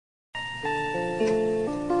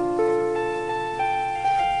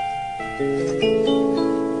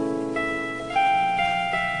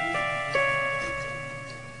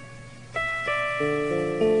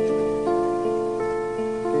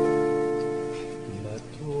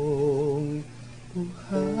Batong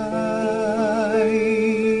buhay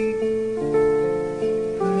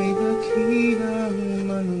ay dakilang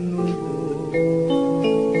manunubos,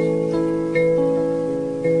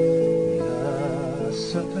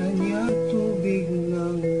 nasa kanyang tubig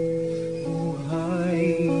ng buhay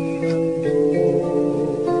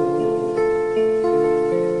handog.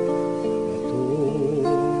 Batong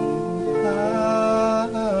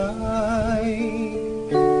buhay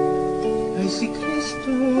ay si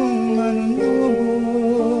Kristong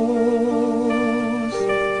manunubos,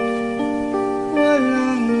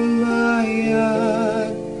 walang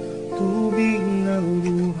bayad, tubig ng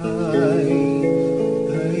buhay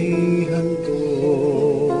ay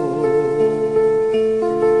handog.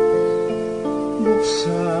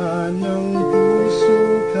 Buksan ang puso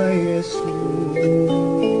kay Jesus,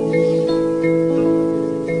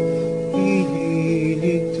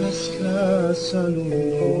 ililigtas ka sa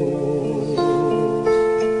loob.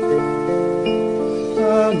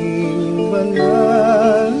 Tanging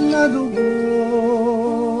banal na dugo,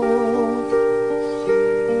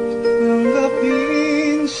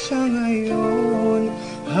 tanggapin siya ngayon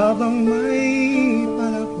habang may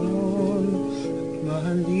panahon, at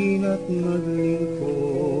mahalin at maglingkod.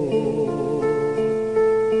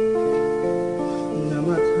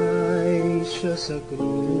 Namatay siya sa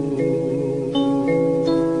krus,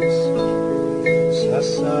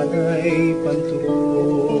 sasanay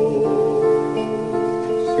pantubos.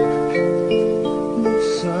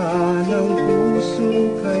 Buksan ang puso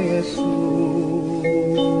kay Jesus,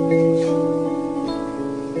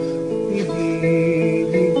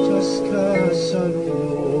 ililigtas ka sa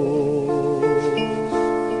loob.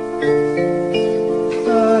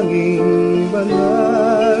 Tanging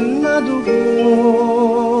banal na dugo,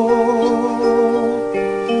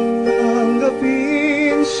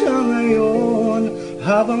 tanggapin siya ngayon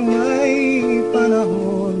habang may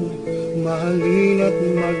panahon, mahalin at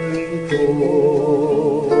maglingkod.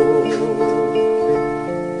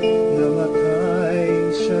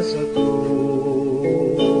 Namatay siya sa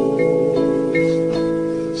krus,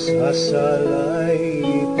 sasalay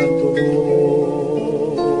pantubos.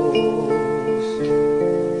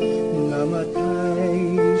 Namatay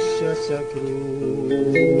siya sa krus,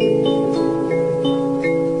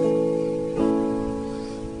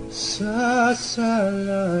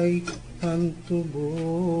 sasalay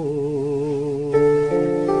pantubos.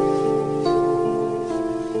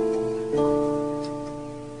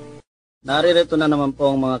 Naririto na naman po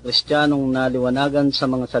ang mga Kristiyanong naliwanagan sa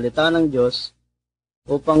mga salita ng Diyos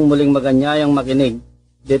upang muling maganyayang makinig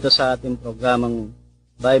dito sa ating programang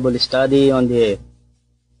Bible Study on the Air.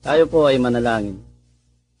 Tayo po ay manalangin.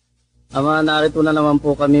 Ama, narito na naman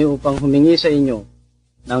po kami upang humingi sa inyo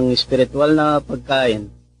ng espiritual na pagkain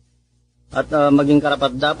at maging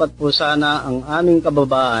karapat-dapat po sana ang aming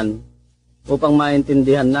kababaan upang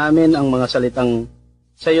maintindihan namin ang mga salitang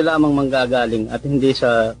sa iyo lamang manggagaling at hindi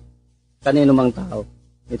sa kanino mang tao.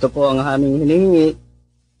 Ito po ang aming hinihingi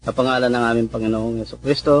sa pangalan ng aming Panginoong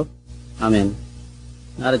Jesucristo. Amen.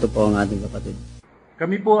 Narito po ang ating kapatid.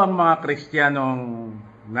 Kami po ang mga Kristiyanong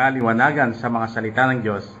naliwanagan sa mga salita ng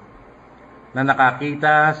Diyos na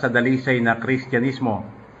nakakita sa dalisay na Kristyanismo.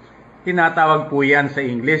 Tinatawag po yan sa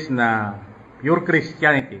English na pure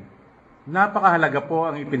Christianity. Napakahalaga po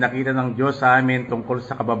ang ipinakita ng Diyos sa amin tungkol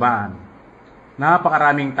sa kababaan.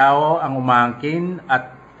 Napakaraming tao ang umaangkin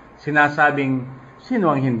at sinasabing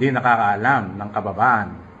sino ang hindi nakakaalam ng kababaan.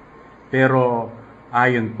 Pero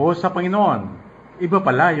ayon po sa Panginoon, iba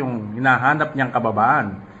pala yung hinahanap niyang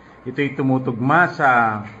kababaan. Ito'y tumutugma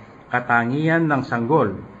sa katangian ng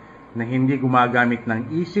sanggol na hindi gumagamit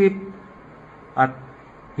ng isip at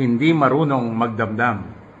hindi marunong magdamdam.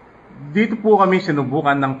 Dito po kami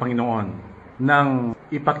sinubukan ng Panginoon nang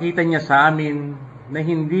ipakita niya sa amin na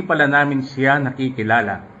hindi pala namin siya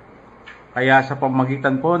nakikilala. Kaya sa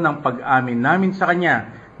pamamagitan po ng pag-amin namin sa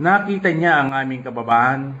Kanya, nakita niya ang aming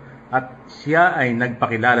kababaan at siya ay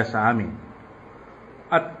nagpakilala sa amin.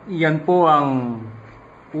 At iyan po ang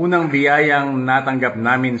unang biyayang natanggap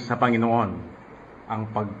namin sa Panginoon, ang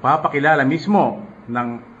pagpapakilala mismo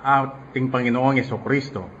ng ating Panginoong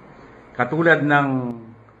Jesucristo. Katulad ng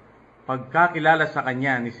pagkakilala sa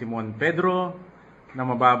Kanya ni Simon Pedro na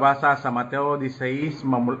mababasa sa Mateo 16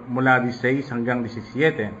 mula 16 hanggang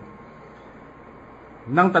 17.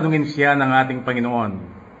 Nang tanungin siya ng ating Panginoon,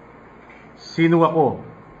 "Sino ako?"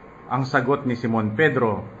 Ang sagot ni Simon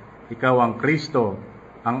Pedro, "Ikaw ang Kristo,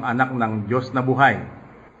 ang anak ng Diyos na buhay.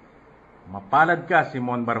 Mapalad ka,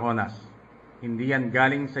 Simon Barjonas. Hindi yan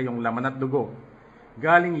galing sa iyong laman at dugo.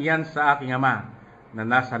 Galing yan sa aking Ama na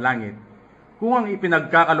nasa langit. Kung ang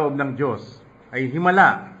ipinagkakaloob ng Diyos ay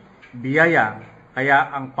himala, biyaya,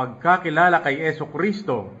 kaya ang pagkakilala kay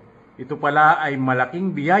Jesucristo, ito pala ay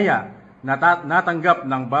malaking biyaya na natanggap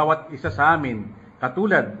ng bawat isa sa amin,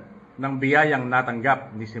 katulad ng biyayang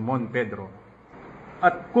natanggap ni Simon Pedro.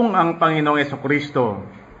 At kung ang Panginoong Jesucristo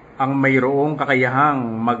ang mayroong kakayahang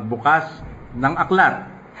magbukas ng aklat,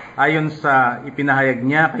 ayon sa ipinahayag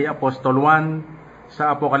niya kay Apostol Juan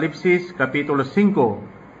sa Apokalipsis Kapitulo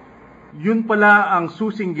 5, yun pala ang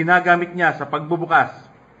susing ginagamit niya sa pagbubukas,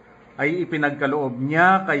 ay ipinagkaloob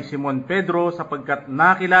niya kay Simon Pedro sapagkat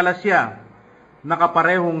nakilala siya.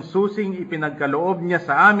 Nakaparehong susing ipinagkaloob niya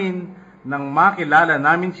sa amin nang makilala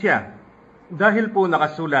namin siya. Dahil po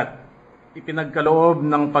nakasulat, ipinagkaloob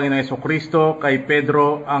ng Panginoong Jesucristo kay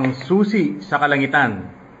Pedro ang susi sa kalangitan.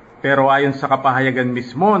 Pero ayon sa kapahayagan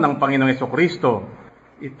mismo ng Panginoong Jesucristo,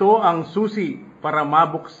 ito ang susi para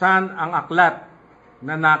mabuksan ang aklat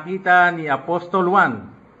na nakita ni Apostol Juan.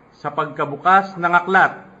 Sa pagkabukas ng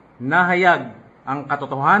aklat, nahayag ang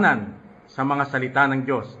katotohanan sa mga salita ng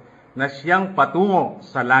Diyos na siyang patungo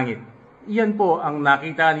sa langit. Iyan po ang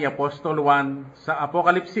nakita ni Apostol Juan sa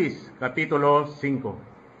Apokalipsis Kapitulo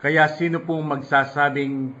 5. Kaya sino pong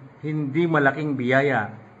magsasabing hindi malaking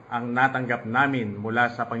biyaya ang natanggap namin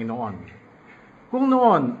mula sa Panginoon? Kung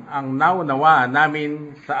noon ang naunawaan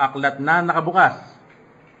namin sa aklat na nakabukas,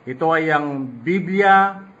 ito ay ang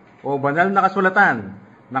Biblia o banal na kasulatan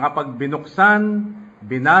na kapag binuksan,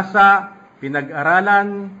 binasa,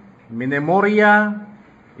 pinag-aralan, minemorya,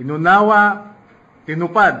 inunawa,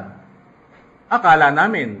 tinupad, akala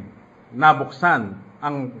namin nabuksan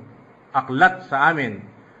ang aklat sa amin.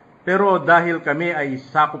 Pero dahil kami ay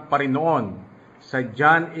sakop pa rin noon sa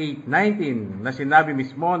John 8:19 na sinabi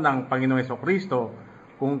mismo ng Panginoong Jesucristo,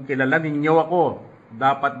 kung kilala ninyo ako,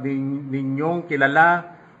 dapat din ninyong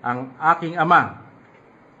kilala ang aking Ama.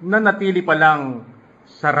 Nanatili pa lang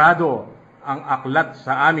sarado ang aklat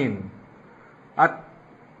sa amin. At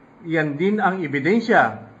iyan din ang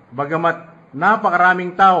ebidensya, bagamat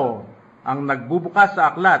napakaraming tao ang nagbubukas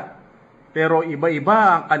sa aklat, pero iba-iba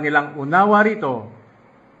ang kanilang unawa rito,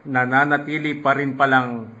 nananatili pa rin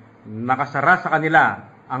palang nakasara sa kanila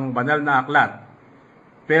ang banal na aklat.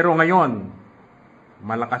 Pero ngayon,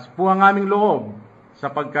 malakas po ang aming loob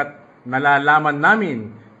sapagkat nalalaman namin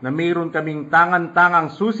na mayroon kaming tangan-tangang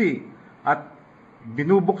susi at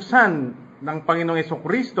binubuksan ng Panginoong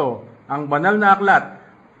Jesucristo ang banal na aklat,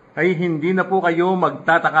 ay hindi na po kayo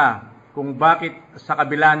magtataka kung bakit sa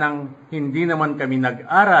kabila ng hindi naman kami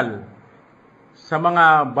nag-aral sa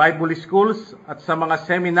mga Bible schools at sa mga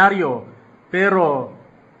seminaryo, pero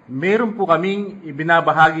meron po kaming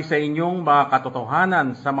ibinabahagi sa inyong mga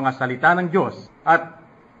katotohanan sa mga salita ng Diyos. At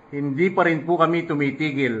hindi pa rin po kami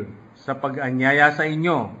tumitigil sa pag-anyaya sa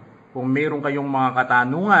inyo. Kung meron kayong mga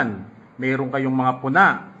katanungan, meron kayong mga puna,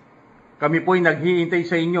 kami po'y naghihintay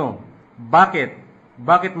sa inyo. Bakit?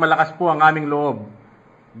 Bakit malakas po ang aming loob?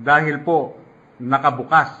 Dahil po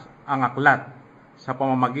nakabukas ang aklat sa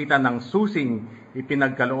pamamagitan ng susing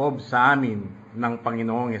ipinagkaloob sa amin ng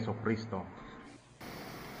Panginoong Jesucristo.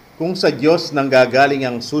 Kung sa Diyos nanggagaling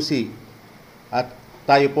ang susi at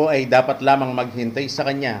tayo po ay dapat lamang maghintay sa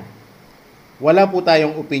Kanya, wala po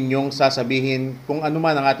tayong opinyong sasabihin kung ano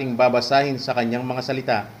man ang ating babasahin sa Kanyang mga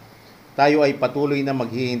salita. Tayo ay patuloy na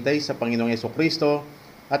maghihintay sa Panginoong Jesucristo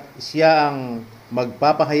at Siya ang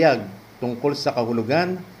magpapahayag tungkol sa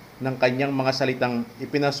kahulugan ng Kanyang mga salitang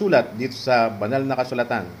ipinasulat dito sa banal na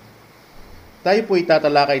kasulatan. Tayo po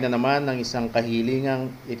itatalakay na naman ng isang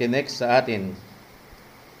kahilingang itinext sa atin.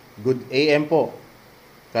 Good AM po.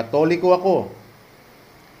 Katoliko ako.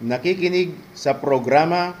 Nakikinig sa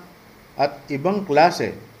programa at ibang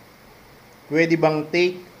klase. Pwede bang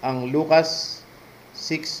take ang Lucas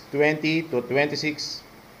 6:20 to 26?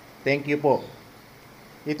 Thank you po.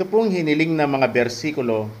 Ito pong hiniling na mga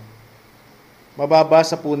bersikulo,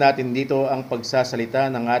 mababasa po natin dito ang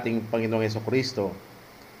pagsasalita ng ating Panginoong Jesucristo.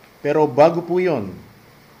 Pero bago po yun,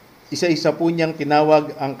 isa-isa po niyang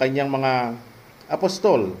tinawag ang kanyang mga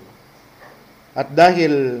apostol. At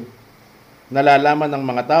dahil nalalaman ng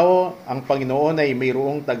mga tao, ang Panginoon ay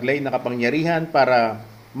mayroong taglay na kapangyarihan para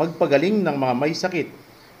magpagaling ng mga may sakit,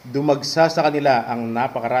 dumagsa sa kanila ang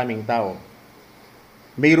napakaraming tao.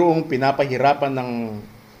 Mayroong pinapahirapan ng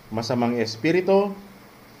masamang espiritu,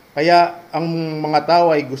 kaya ang mga tao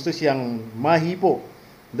ay gusto siyang mahipo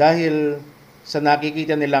dahil sa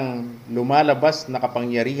nakikita nilang lumalabas na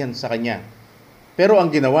kapangyarihan sa Kanya. Pero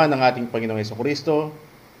ang ginawa ng ating Panginoong Jesucristo,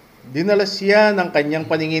 Dinala siya ng kanyang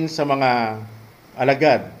paningin sa mga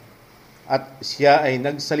alagad at siya ay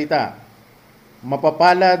nagsalita,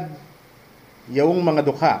 "Mapapalad yaong mga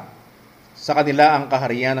dukha, sa kanila ang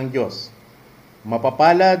kaharian ng Diyos.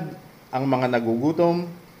 Mapapalad ang mga nagugutom,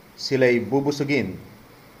 sila'y bubusugin.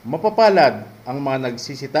 Mapapalad ang mga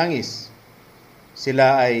nagsisitangis,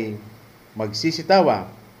 sila ay magsisitawa.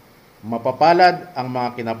 Mapapalad ang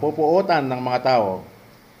mga kinapupuotan ng mga tao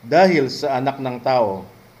dahil sa anak ng tao.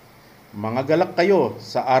 Mga galak kayo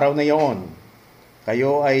sa araw na iyon.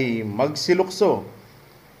 Kayo ay magsilukso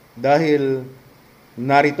dahil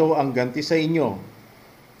narito ang ganti sa inyo.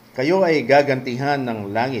 Kayo ay gagantihan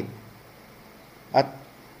ng langit. At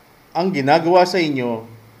ang ginagawa sa inyo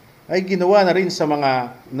ay ginawa na rin sa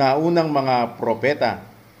mga naunang mga propeta.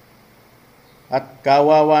 At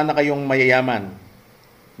kawawa na kayong mayayaman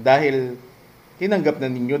dahil tinanggap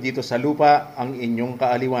na ninyo dito sa lupa ang inyong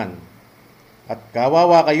kaaliwan. At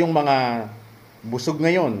kawawa kayong mga busog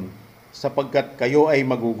ngayon sapagkat kayo ay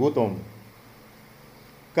magugutom.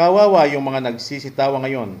 Kawawa yung mga nagsisitawa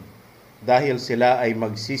ngayon dahil sila ay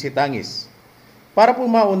magsisitangis. Para po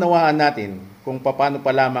maunawaan natin kung paano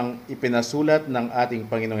pa lamang ipinasulat ng ating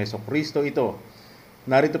Panginoong Hesukristo ito,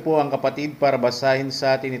 narito po ang kapatid para basahin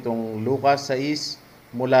sa atin itong Lucas 6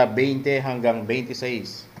 mula 20 hanggang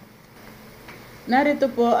 26. Narito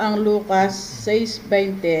po ang Lucas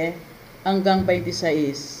 6:20 hanggang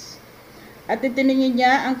 26. At itiningin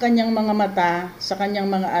niya ang kanyang mga mata sa kanyang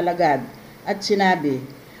mga alagad at sinabi,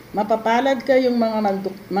 "Mapapalad kayong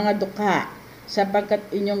mga dukha, sapagkat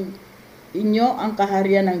inyo ang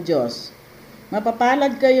kaharian ng Diyos.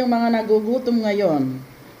 Mapapalad kayong mga nagugutom ngayon,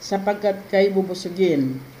 sapagkat kayo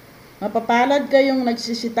bubusugin. Mapapalad kayong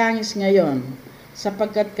nagsisitangis ngayon,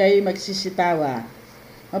 sapagkat kayo magsisitawa.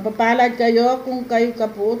 Mapapalad kayo kung kayo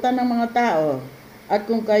kapuutan ng mga tao, at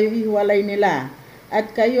kung kayo hiwalay nila,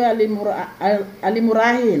 at kayo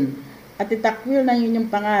alimurahin, at itakwil ng inyong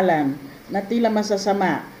pangalan na tila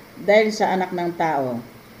masasama dahil sa anak ng tao.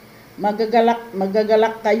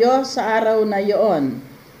 Magagalak kayo sa araw na iyon,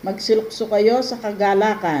 magsilukso kayo sa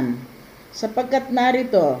kagalakan, sapagkat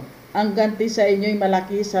narito ang ganti sa inyo'y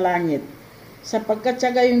malaki sa langit, sapagkat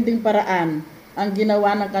sa gayon ding paraan ang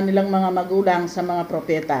ginawa ng kanilang mga magulang sa mga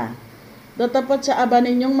propeta. Datapot sa aba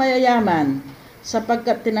ninyong mayayaman,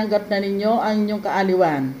 sapagkat tinanggap na ninyo ang inyong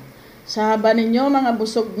kaaliwan. Sa haba ninyo mga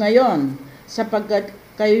busog ngayon, sapagkat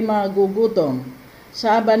kayo'y mga gugutom.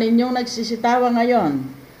 Sa haba ninyong nagsisitawa ngayon,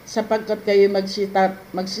 sapagkat kayo'y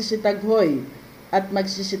magsisitaghoy at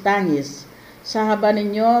magsisitangis. Sa haba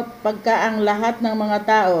ninyo, pagka ang lahat ng mga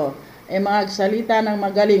tao ay magsalita ng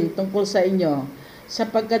magaling tungkol sa inyo,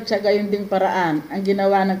 sapagkat sa gayon ding paraan ang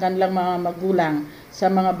ginawa ng kanilang mga magulang sa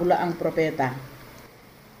mga bulaang propeta."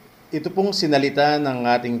 Ito pong sinalita ng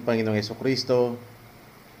ating Panginoong Hesukristo.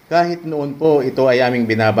 Kahit noon po ito ay aming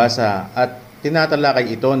binabasa at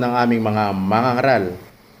tinatalakay ito ng aming mga mangangaral.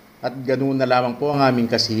 At ganoon na lamang po ang aming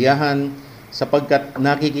kasiyahan sapagkat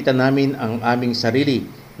nakikita namin ang aming sarili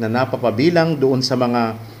na napapabilang doon sa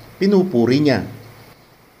mga pinupuri niya.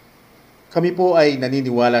 Kami po ay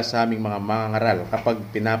naniniwala sa aming mga mangangaral kapag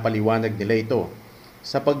pinapaliwanag nila ito,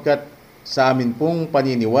 sapagkat sa amin pong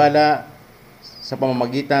paniniwala sa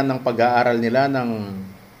pamamagitan ng pag-aaral nila ng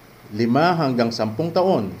 5 hanggang 10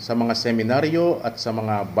 taon sa mga seminaryo at sa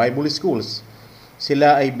mga Bible schools,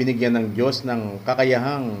 sila ay binigyan ng Diyos ng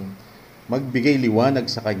kakayahang magbigay liwanag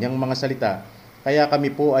sa kanyang mga salita. Kaya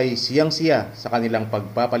kami po ay siyang-siya sa kanilang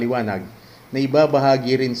pagpapaliwanag na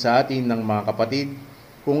ibabahagi rin sa atin ng mga kapatid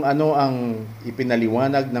kung ano ang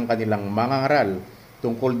ipinaliwanag ng kanilang mangangaral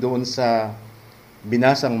tungkol doon sa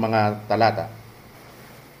binasang mga talata.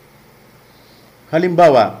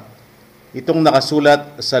 Halimbawa, itong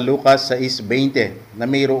nakasulat sa Lucas 6:20 na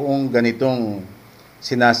mayroong ganitong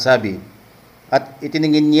sinasabi, "At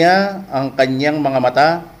itiningin niya ang kanyang mga mata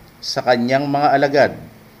sa kanyang mga alagad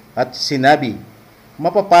at sinabi,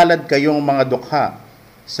 Mapapalad kayong mga dukha,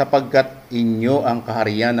 sapagkat inyo ang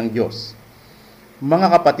kaharian ng Diyos." Mga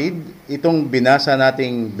kapatid, itong binasa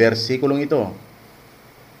nating bersikulong ito,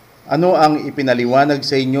 ano ang ipinaliwanag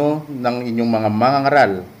sa inyo ng inyong mga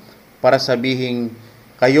mangangaral para sabihin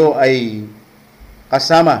kayo ay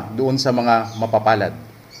kasama doon sa mga mapapalad?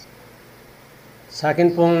 Sa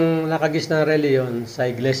akin pong nakagis ng reliyon sa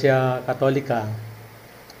Iglesia Katolika,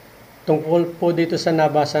 tungkol po dito sa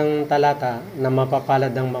nabasang talata na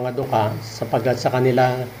mapapalad ang mga dukha sapagkat sa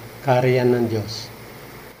kanila kaharian ng Diyos.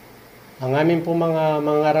 Ang amin po mga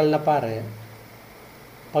mangaral na pare,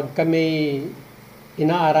 pag kami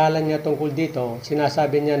inaaralan niya tungkol dito,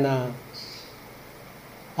 sinasabi niya na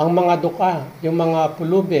ang mga dukha, yung mga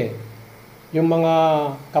pulube, yung mga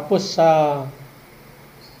kapos sa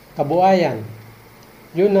kabuhayan.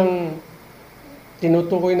 Yun ang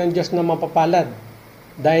tinutukoy ng Diyos na mapapalad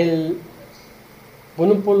dahil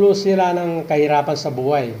punong-pulo sila ng kahirapan sa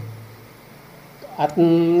buhay. At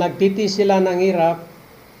nagtitiis sila ng hirap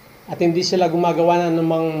at hindi sila gumagawa ng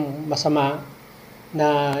namang masama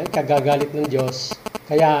na ikagagalit ng Diyos.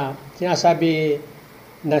 Kaya sinasabi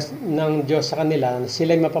ng Diyos sa kanila na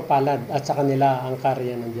sila'y mapapalad at sa kanila ang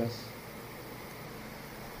karya ng Diyos.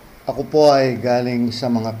 Ako po ay galing sa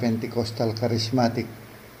mga Pentecostal Charismatic.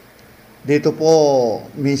 Dito po,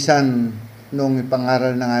 minsan, nung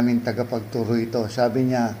ipangaral ng aming tagapagturo ito,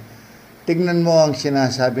 sabi niya, tignan mo ang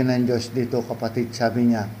sinasabi ng Diyos dito, kapatid.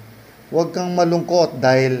 Sabi niya, huwag kang malungkot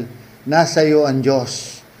dahil nasa iyo ang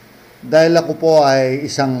Diyos. Dahil ako po ay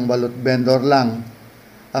isang balot vendor lang.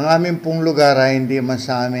 Ang aming pong lugar ay hindi man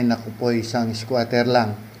sa amin, ako po isang squatter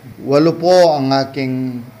lang. 8 po ang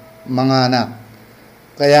aking mga anak.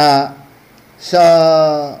 Kaya sa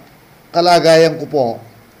kalagayan ko po,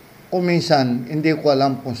 kung minsan hindi ko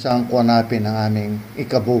alam kung saan ko hanapin ang aming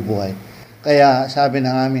ikabubuhay. Kaya sabi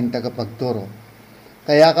ng aming tagapagturo,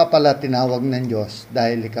 kaya ka pala tinawag ng Diyos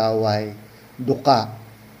dahil ikaw ay duka.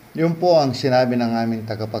 Yun po ang sinabi ng aming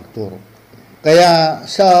tagapagturo. Kaya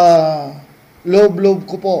sa loob-loob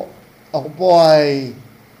ko po, ako po ay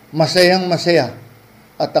masayang masaya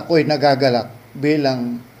at ako'y nagagalak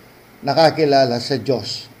bilang nakakilala sa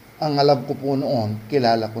Diyos. Ang alam ko po noon,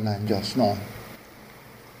 kilala ko na ang Diyos noon.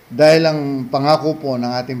 Dahil ang pangako po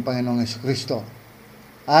ng ating Panginoong Jesucristo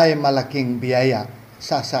ay malaking biyaya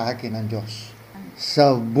sa akin ng Diyos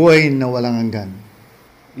sa buhay na walang hanggan.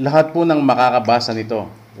 Lahat po ng makakabasa nito,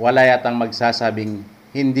 wala yatang magsasabing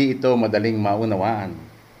hindi ito madaling maunawaan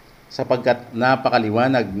sapagkat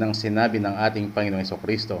napakaliwanag ng sinabi ng ating Panginoong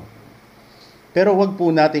Jesucristo. Pero huwag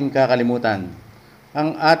po nating kakalimutan,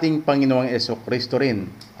 ang ating Panginoong Jesucristo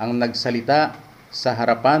rin ang nagsalita sa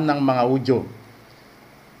harapan ng mga Hudyo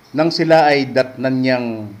nang sila ay datnan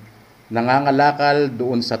niyang nangangalakal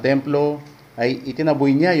doon sa templo, ay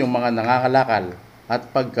itinaboy niya yung mga nangangalakal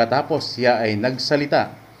at pagkatapos siya ay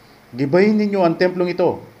nagsalita, gibayin ninyo ang templong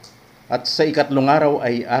ito at sa 3 araw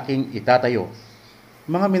ay aking itatayo.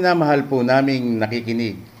 Mga minamahal po naming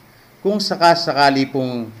nakikinig, kung sakasakali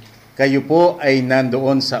pong kayo po ay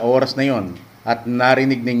nandoon sa oras na yon at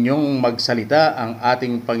narinig ninyong magsalita ang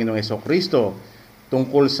ating Panginoong Jesucristo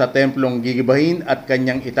tungkol sa templong gigibahin at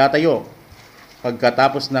kanyang itatayo,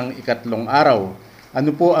 pagkatapos ng 3 araw,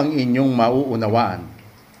 ano po ang inyong mauunawaan?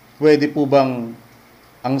 Pwede po bang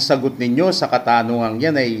ang sagot ninyo sa katanungang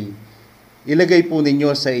yan ay ilagay po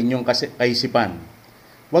ninyo sa inyong kaisipan?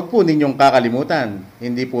 Huwag po ninyong kakalimutan,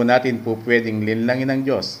 hindi po natin po pwedeng linlangin ng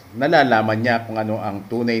Diyos. Nalalaman niya kung ano ang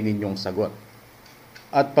tunay ninyong sagot.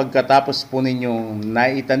 At pagkatapos po ninyong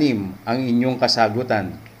naitanim ang inyong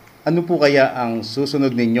kasagutan, ano po kaya ang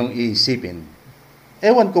susunod ninyong iisipin?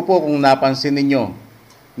 Ewan ko po kung napansin ninyo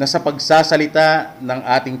na sa pagsasalita ng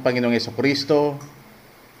ating Panginoong Jesucristo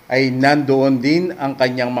ay nandoon din ang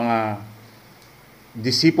kanyang mga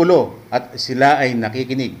disipulo at sila ay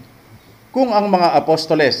nakikinig. Kung ang mga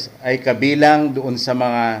apostoles ay kabilang doon sa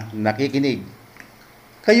mga nakikinig,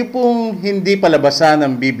 kayo pong hindi palabasa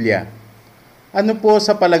ng Biblia, ano po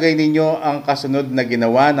sa palagay ninyo ang kasunod na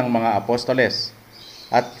ginawa ng mga apostoles?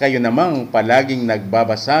 At kayo namang palaging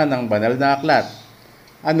nagbabasa ng banal na aklat,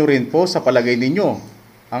 ano rin po sa palagay ninyo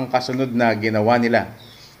ang kasunod na ginawa nila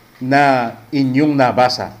na inyong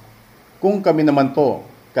nabasa? Kung kami naman po,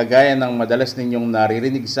 kagaya ng madalas ninyong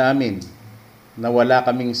naririnig sa amin, na wala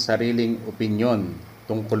kaming sariling opinyon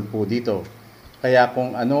tungkol po dito. Kaya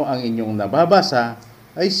kung ano ang inyong nababasa,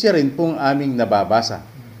 ay siya rin pong aming nababasa.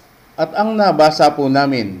 At ang nabasa po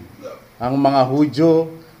namin, ang mga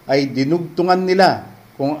Hudyo ay dinugtungan nila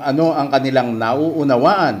kung ano ang kanilang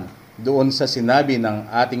nauunawaan doon sa sinabi ng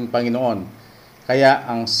ating Panginoon. Kaya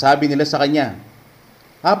ang sabi nila sa kanya,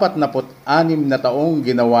 46 na taong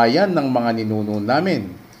ginawa yan ng mga ninuno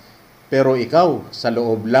namin. Pero ikaw, sa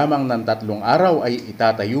loob lamang ng 3 araw ay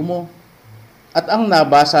itatayo mo. At ang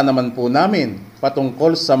nabasa naman po namin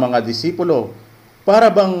patungkol sa mga disipulo,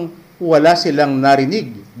 para bang wala silang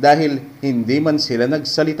narinig dahil hindi man sila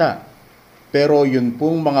nagsalita. Pero yun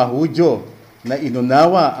pong mga Hudyo na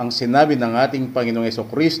inunawa ang sinabi ng ating Panginoong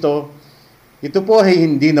Jesucristo, ito po ay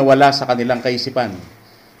hindi nawala sa kanilang kaisipan.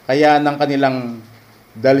 Kaya nang kanilang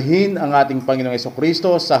dalhin ang ating Panginoong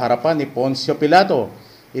Jesucristo sa harapan ni Poncio Pilato,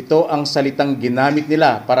 ito ang salitang ginamit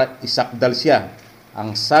nila para isakdal siya.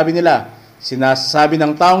 Ang sabi nila, sinasabi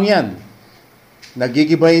ng taong yan,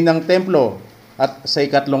 nagigibay ng templo at sa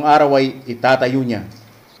 3 araw ay itatayo niya.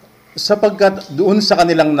 Sapagkat doon sa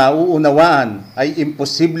kanilang nauunawaan ay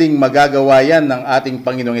imposibleng magagawa yan ng ating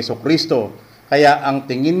Panginoong Jesucristo Kaya ang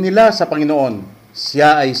tingin nila sa Panginoon,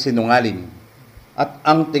 siya ay sinungaling. At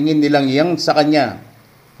ang tingin nilang iyang sa Kanya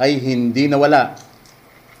ay hindi nawala.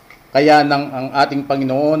 Kaya nang ang ating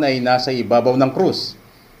Panginoon ay nasa ibabaw ng krus,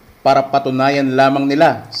 para patunayan lamang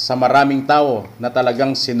nila sa maraming tao na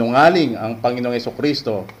talagang sinungaling ang Panginoong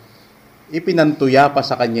Jesucristo, ipinantuya pa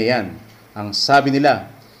sa Kanya yan. Ang sabi nila,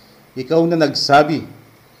 ikaw na nagsabi,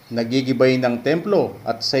 nagigibay ng templo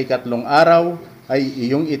at sa ikatlong araw ay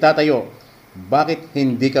iyong itatayo. Bakit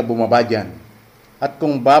hindi ka bumaba dyan? At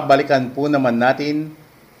kung babalikan po naman natin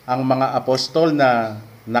ang mga apostol na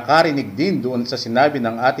nakarinig din doon sa sinabi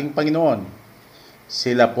ng ating Panginoon,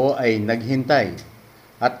 sila po ay naghintay.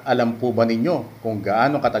 At alam po ba ninyo kung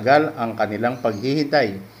gaano katagal ang kanilang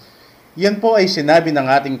paghihintay? Yan po ay sinabi ng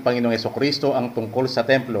ating Panginoong Jesucristo ang tungkol sa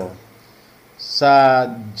templo sa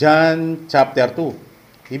John chapter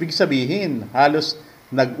 2. Ibig sabihin, halos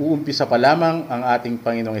nag-uumpisa pa lamang ang ating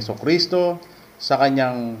Panginoong Jesucristo sa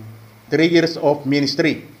kanyang 3 years of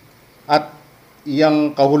ministry. At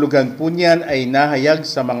iyang kahulugan po niyan ay nahayag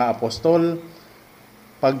sa mga apostol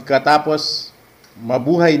pagkatapos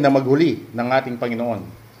mabuhay na maghuli ng ating Panginoon.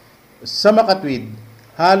 Sa makatwid,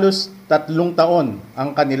 halos 3 taon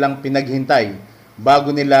ang kanilang pinaghintay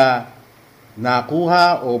bago nila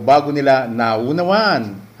nakuha o bago nila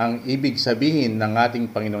naunawaan ang ibig sabihin ng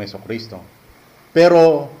ating Panginoong Jesucristo.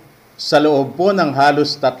 Pero sa loob po ng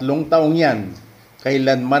halos 3 taong yan,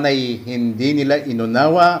 kailanman ay hindi nila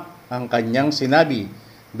inunawa ang kanyang sinabi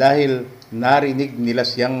dahil narinig nila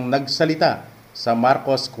siyang nagsalita sa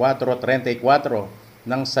Marcos 4:34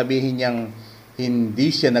 nang sabihin niyang hindi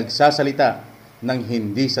siya nagsasalita ng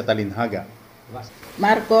hindi sa talinhaga.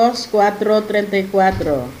 Marcos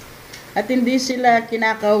 4:34. At hindi sila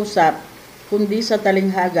kinakausap kundi sa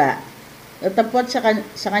talinghaga. Natapot sa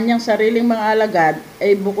kanyang sariling mga alagad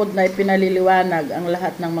ay bukod na ipinaliliwanag ang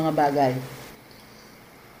lahat ng mga bagay.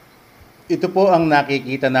 Ito po ang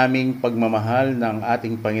nakikita naming pagmamahal ng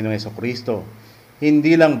ating Panginoong Jesucristo.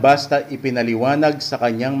 Hindi lang basta ipinaliwanag sa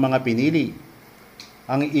kanyang mga pinili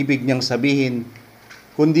ang ibig niyang sabihin,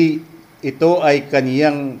 kundi ito ay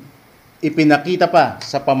kaniyang ipinakita pa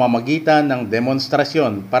sa pamamagitan ng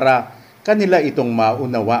demonstrasyon para kanila itong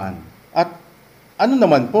maunawaan. At ano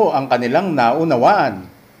naman po ang kanilang naunawaan?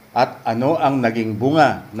 At ano ang naging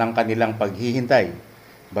bunga ng kanilang paghihintay?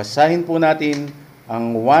 Basahin po natin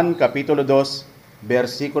ang 1 Kapitulo 2,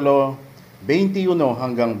 versikulo 21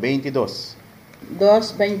 hanggang 22.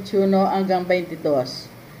 2:21 hanggang 22.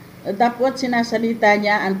 Natapot sinasalita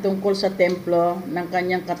niya ang tungkol sa templo ng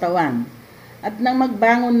kanyang katawan. At nang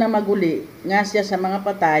magbangon na maguli nga siya sa mga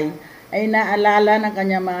patay, ay naalala ng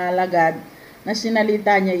kanyang mga alagad na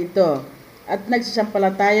sinalita niya ito. At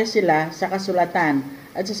nagsasampalataya sila sa kasulatan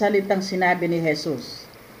at sa salitang sinabi ni Jesus.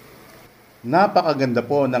 Napakaganda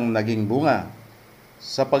po ng naging bunga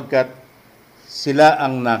sapagkat sila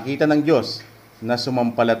ang nakita ng Diyos na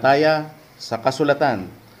sumampalataya sa kasulatan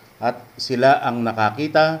at sila ang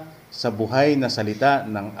nakakita sa buhay na salita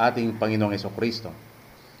ng ating Panginoong Jesucristo.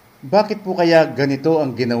 Bakit po kaya ganito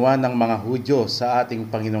ang ginawa ng mga Hudyo sa ating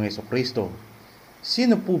Panginoong Jesucristo?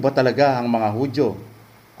 Sino po ba talaga ang mga Hudyo?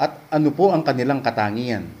 At ano po ang kanilang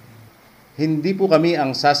katangian? Hindi po kami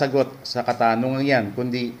ang sasagot sa katanungan yan,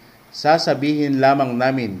 kundi sasabihin lamang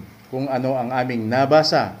namin kung ano ang aming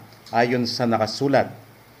nabasa ayon sa nakasulat.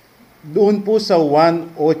 Doon po sa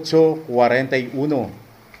 1:8-41,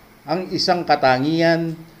 ang isang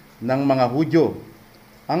katangian ng mga Hudyo,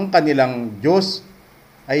 ang kanilang Diyos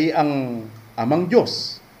ay ang Amang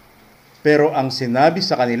Diyos. Pero ang sinabi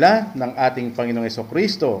sa kanila ng ating Panginoong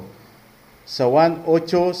Jesucristo sa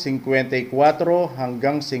 1:8-54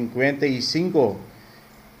 hanggang 55,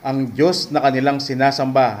 ang Diyos na kanilang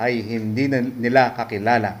sinasamba ay hindi nila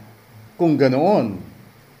kakilala. Kung ganoon,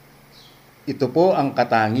 ito po ang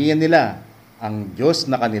katangian nila. Ang Diyos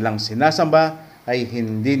na kanilang sinasamba ay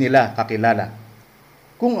hindi nila kakilala.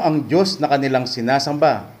 Kung ang Diyos na kanilang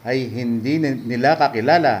sinasamba ay hindi nila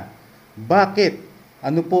kakilala, bakit?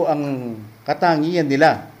 Ano po ang katangian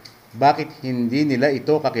nila? Bakit hindi nila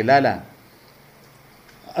ito kakilala?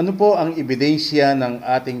 Ano po ang ebidensya ng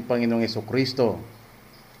ating Panginoong Jesucristo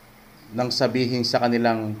nang sabihin sa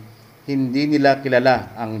kanilang hindi nila kilala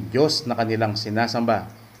ang Diyos na kanilang sinasamba?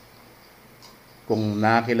 Kung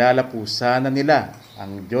nakilala po sana nila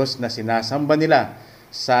ang Diyos na sinasamba nila,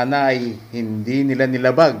 sana ay hindi nila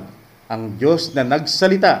nilabag ang Diyos na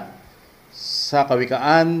nagsalita sa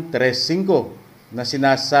Kawikaan 3:5 na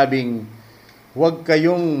sinasabing, huwag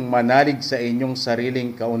kayong manalig sa inyong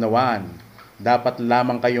sariling kaunawaan, dapat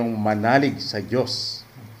lamang kayong manalig sa Diyos.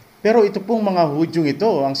 Pero ito pong mga Hudyong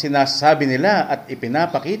ito ang sinasabi nila at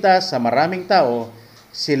ipinapakita sa maraming tao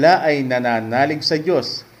sila ay nananalig sa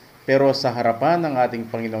Diyos. Pero sa harapan ng ating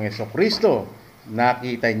Panginoong Hesukristo,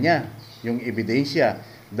 nakita niya yung ebidensya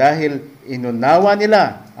dahil inunawa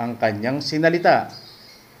nila ang kanyang sinalita.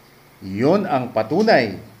 Yun ang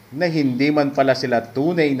patunay na hindi man pala sila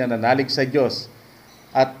tunay na nanalig sa Diyos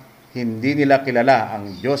at hindi nila kilala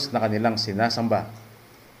ang Diyos na kanilang sinasamba.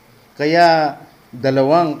 Kaya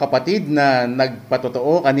dalawang kapatid na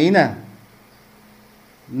nagpatotoo kanina,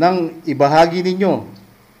 nang ibahagi ninyo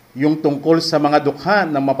yung tungkol sa mga dukha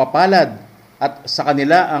na mapapalad at sa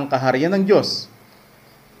kanila ang kaharian ng Diyos.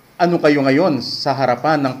 Ano kayo ngayon sa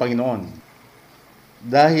harapan ng Panginoon?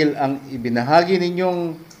 Dahil ang ibinahagi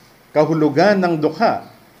ninyong kahulugan ng dukha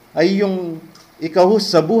ay yung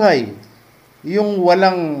ikahus sa buhay, yung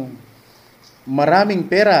walang maraming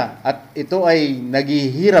pera at ito ay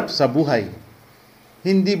naghihirap sa buhay.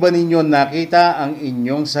 Hindi ba ninyo nakita ang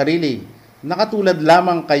inyong sarili? Nakatulad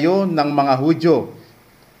lamang kayo ng mga Hudyo.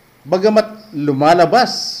 Bagamat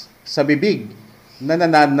lumalabas sa bibig na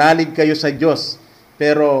nananalig kayo sa Diyos,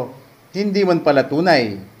 pero hindi man pala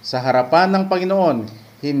tunay sa harapan ng Panginoon,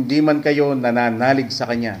 hindi man kayo nananalig sa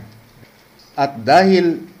Kanya. At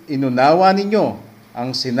dahil inunawa ninyo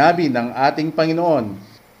ang sinabi ng ating Panginoon,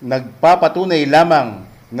 nagpapatunay lamang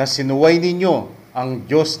na sinuway ninyo ang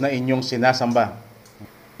Diyos na inyong sinasamba.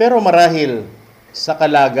 Pero marahil sa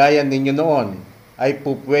kalagayan ninyo noon ay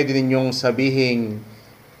pupwede ninyong sabihing,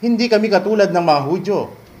 hindi kami katulad ng mga Hudyo,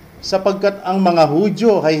 sapagkat ang mga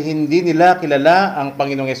Hudyo ay hindi nila kilala ang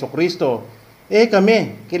Panginoong Hesukristo.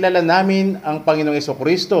 Kami, kilala namin ang Panginoong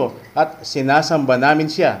Hesukristo at sinasamba namin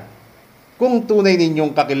siya. Kung tunay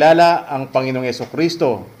ninyong kakilala ang Panginoong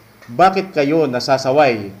Hesukristo, bakit kayo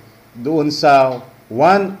nasasaway doon sa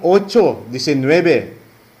 1:8-19?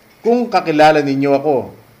 Kung kakilala ninyo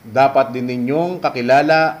ako, dapat din ninyong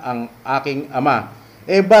kakilala ang aking Ama.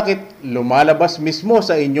 Bakit lumalabas mismo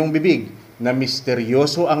sa inyong bibig na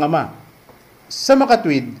misteryoso ang Ama? Sa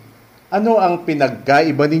makatwid, ano ang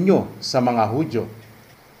pinagkaiba ninyo sa mga Hudyo?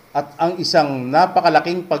 At ang isang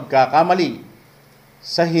napakalaking pagkakamali,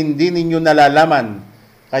 sa hindi ninyo nalalaman,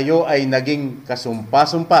 kayo ay naging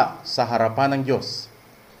kasumpa-sumpa sa harapan ng Diyos.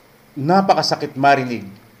 Napakasakit marinig,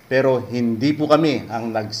 pero hindi po kami ang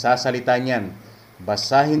nagsasalita niyan.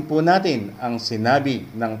 Basahin po natin ang sinabi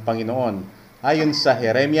ng Panginoon ayon sa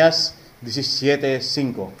Jeremias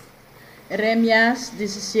 17:5. Jeremias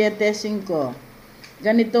 17:5.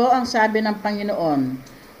 Ganito ang sabi ng Panginoon,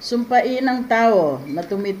 sumpain ang tao na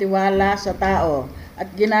tumitiwala sa tao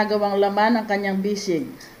at ginagawang laman ang kanyang bisig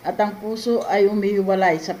at ang puso ay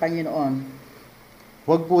umihiwalay sa Panginoon.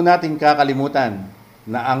 Huwag po nating kakalimutan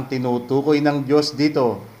na ang tinutukoy ng Diyos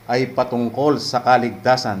dito ay patungkol sa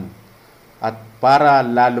kaligtasan at para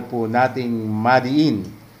lalo po nating madiin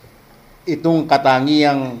itong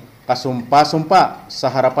katangiang kasumpa-sumpa sa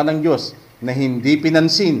harapan ng Diyos na hindi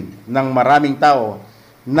pinansin ng maraming tao.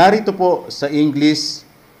 Narito po sa English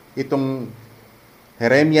itong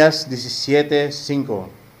Jeremias 17:5.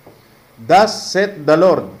 Thus saith the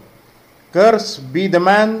Lord, cursed be the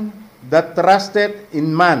man that trusteth in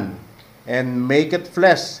man, and maketh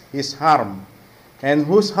flesh his harm, and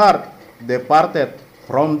whose heart departeth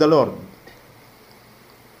from the Lord.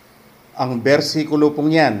 Ang bersikulo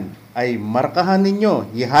pong yan ay markahan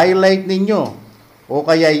ninyo, i-highlight ninyo, o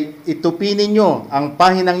kaya itupi ninyo ang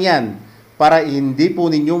pahinang yan para hindi po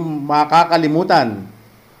ninyo makakalimutan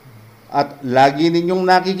at lagi ninyong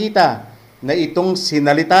nakikita na itong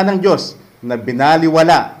sinalita ng Diyos na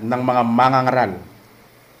binaliwala ng mga mangangaral.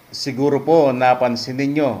 Siguro po napansin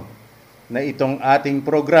ninyo na itong ating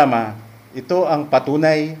programa, ito ang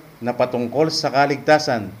patunay na patungkol sa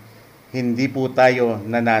kaligtasan. Hindi po tayo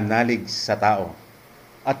nananalig sa tao.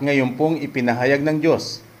 At ngayon pong ipinahayag ng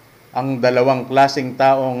Diyos ang dalawang klaseng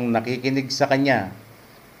taong nakikinig sa Kanya.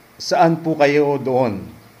 Saan po kayo doon?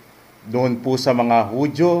 Doon po sa mga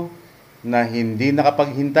Hudyo na hindi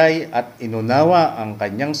nakapaghintay at inunawa ang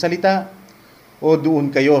Kanyang salita? O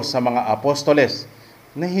doon kayo sa mga apostoles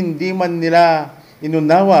na hindi man nila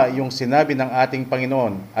inunawa yung sinabi ng ating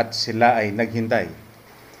Panginoon at sila ay naghintay?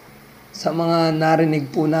 Sa mga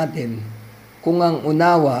narinig po natin, kung ang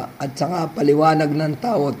unawa at saka paliwanag ng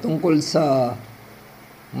tao tungkol sa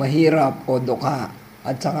mahirap o dukha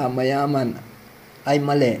at saka mayaman ay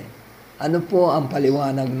mali, ano po ang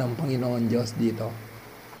paliwanag ng Panginoon Diyos dito?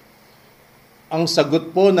 Ang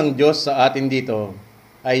sagot po ng Diyos sa atin dito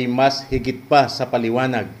ay mas higit pa sa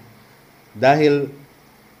paliwanag dahil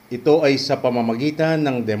ito ay sa pamamagitan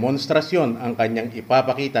ng demonstrasyon ang Kanyang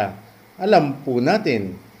ipapakita. Alam po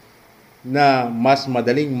natin na mas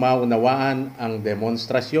madaling maunawaan ang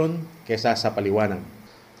demonstrasyon kaysa sa paliwanag.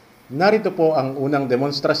 Narito po ang unang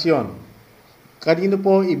demonstrasyon. Kanino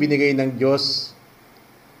po ibinigay ng Diyos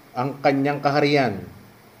ang kanyang kaharian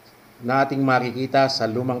na ating makikita sa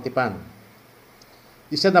Lumang Tipan?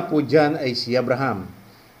 Isa na po dyan ay si Abraham.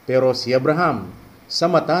 Pero si Abraham, sa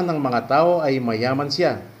mata ng mga tao ay mayaman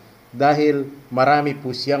siya dahil marami po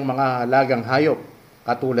siyang mga halagang hayop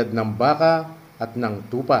katulad ng baka at ng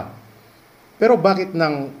tupa. Pero bakit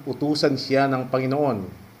nang utusan siya ng Panginoon?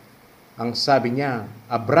 Ang sabi niya,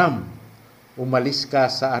 Abram, umalis ka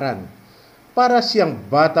sa Aran. Para siyang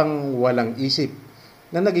batang walang isip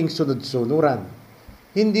na naging sunod-sunuran.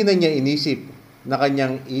 Hindi na niya inisip na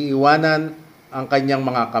kanyang iiwanan ang kanyang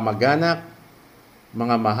mga kamag-anak,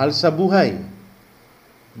 mga mahal sa buhay.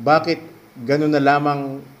 Bakit ganun na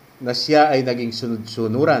lamang na siya ay naging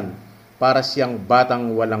sunod-sunuran para siyang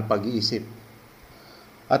batang walang pag-iisip?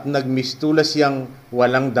 At nagmistula siyang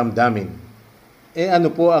walang damdamin.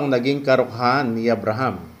 Ano po ang naging karukhaan ni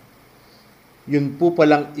Abraham? Yun po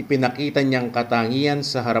palang ipinakita niyang katangian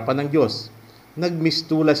sa harapan ng Diyos.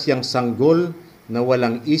 Nagmistula siyang sanggol na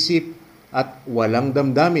walang isip at walang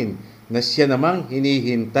damdamin na siya namang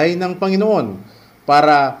hinihintay ng Panginoon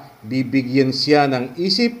para bibigyan siya ng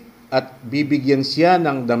isip at bibigyan siya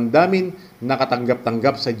ng damdamin na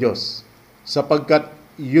katanggap-tanggap sa Diyos. Sapagkat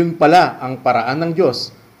yun pala ang paraan ng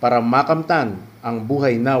Diyos para makamtan ang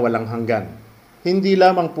buhay na walang hanggan. Hindi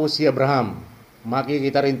lamang po si Abraham,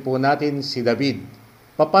 makikita rin po natin si David.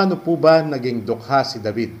 Paano po ba naging dukha si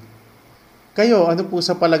David? Kayo, ano po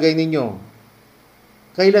sa palagay ninyo?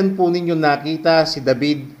 Kailan po ninyo nakita si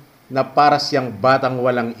David na para siyang batang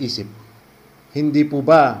walang isip? Hindi po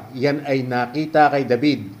ba yan ay nakita kay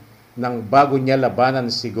David nang bago niya labanan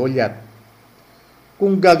si Goliath?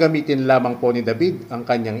 Kung gagamitin lamang po ni David ang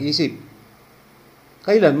kanyang isip,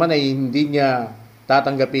 kailanman ay hindi niya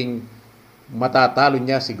tatanggaping matatalo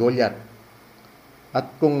niya si Goliath. At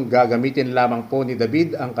kung gagamitin lamang po ni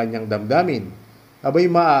David ang kanyang damdamin, abay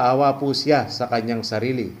maaawa po siya sa kanyang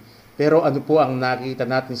sarili. Pero ano po ang nakita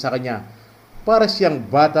natin sa kanya? Para siyang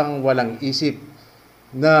batang walang isip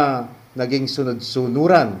na naging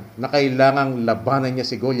sunod-sunuran na kailangang labanan niya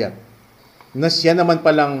si Goliath. Na siya naman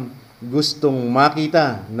palang gustong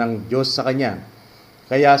makita ng Diyos sa kanya.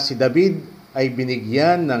 Kaya si David ay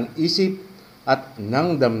binigyan ng isip at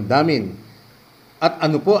ng damdamin. At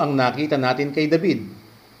ano po ang nakita natin kay David?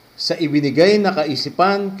 Sa ibinigay na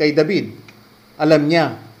kaisipan kay David, alam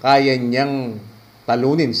niya kaya niyang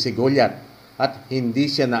talunin si Goliath at hindi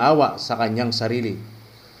siya naawa sa kanyang sarili.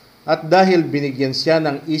 At dahil binigyan siya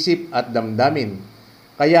ng isip at damdamin,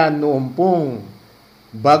 kaya noong pong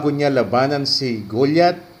bago niya labanan si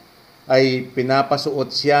Goliath, ay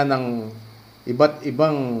pinapasuot siya ng iba't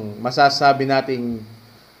ibang masasabi nating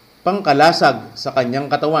pangkalasag sa kanyang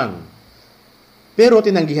katawan. Pero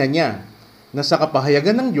tinanggihan niya na sa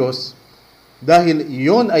kapahayagan ng Diyos, dahil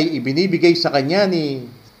iyon ay ibinibigay sa kanya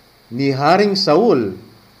ni Haring Saul,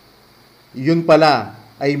 yun pala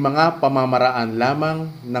ay mga pamamaraan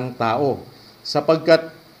lamang ng tao,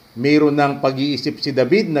 sapagkat mayroon ng pag-iisip si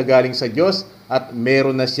David na galing sa Diyos at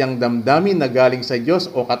mayroon na siyang damdamin na galing sa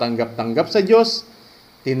Diyos o katanggap-tanggap sa Diyos,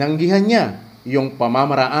 tinanggihan niya yung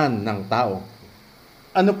pamamaraan ng tao.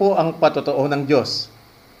 Ano po ang patotoo ng Diyos?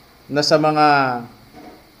 Na sa mga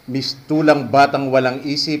mistulang batang walang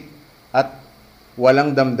isip at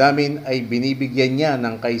walang damdamin ay binibigyan niya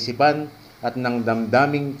ng kaisipan at ng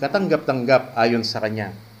damdaming katanggap-tanggap ayon sa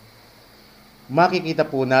kanya. Makikita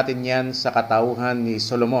po natin yan sa katauhan ni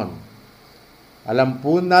Solomon. Alam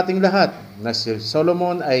po nating lahat na si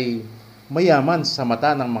Solomon ay mayaman sa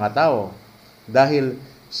mata ng mga tao dahil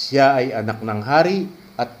siya ay anak ng hari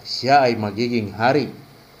at siya ay magiging hari.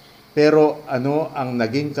 Pero ano ang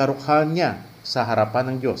naging karukhaan niya sa harapan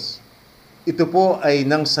ng Diyos? Ito po ay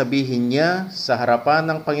nang sabihin niya sa harapan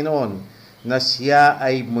ng Panginoon na siya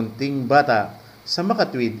ay munting bata. Sa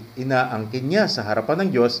makatwid, inaangkin niya sa harapan ng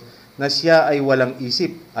Diyos na siya ay walang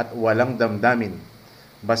isip at walang damdamin.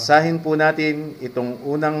 Basahin po natin itong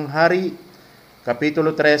unang hari,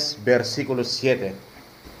 Kapitulo 3, versikulo 7.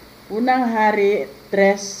 Unang Hari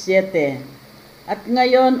 3:7. At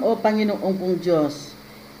ngayon, O Panginoong kong Diyos,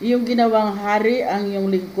 iyong ginawang hari ang iyong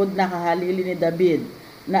lingkod na kahalili ni David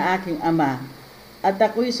na aking ama. At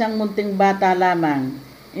ako isang munting bata lamang,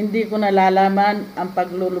 hindi ko nalalaman ang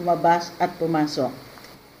paglulumabas at pumasok.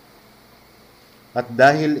 At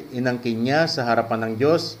dahil inangkin niya sa harapan ng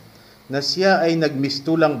Diyos na siya ay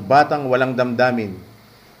nagmistulang batang walang damdamin,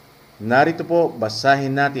 narito po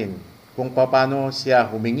basahin natin kung paano siya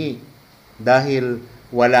humingi dahil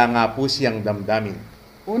wala nga po siyang damdamin.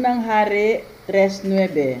 Unang Hari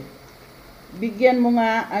 3:9. Bigyan mo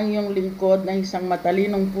nga ang iyong lingkod ng isang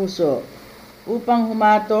matalinong puso upang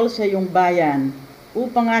humatol sa iyong bayan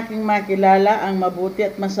upang aking makilala ang mabuti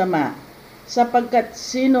at masama, sapagkat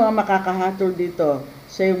sino ang makakahatol dito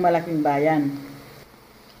sa iyong malaking bayan?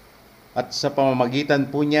 At sa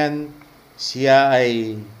pamamagitan po niyan, siya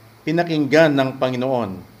ay pinakinggan ng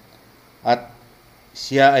Panginoon at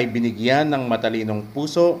siya ay binigyan ng matalinong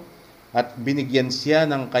puso at binigyan siya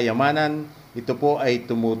ng kayamanan. Ito po ay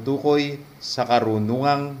tumutukoy sa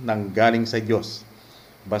karunungang nanggaling sa Diyos.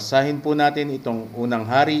 Basahin po natin itong Unang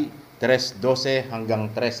Hari 3:12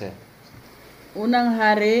 hanggang 13. Unang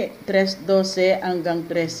Hari 3:12 hanggang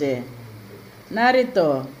 13.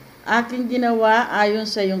 Narito, aking ginawa ayon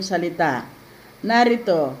sa iyong salita.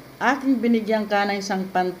 Narito, aking binigyan ka ng isang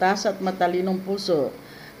pantas at matalinong puso,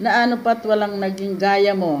 na ano pat walang naging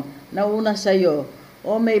gaya mo na una sa iyo,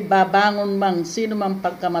 o may babangon mang sino mang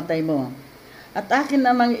pagkamatay mo. At akin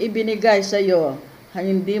namang ibinigay sa iyo,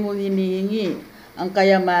 hindi mo hinihingi ang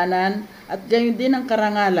kayamanan at gayon din ang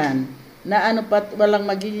karangalan, na ano pat walang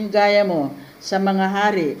magiging gaya mo sa mga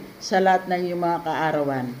hari sa lahat ng iyong mga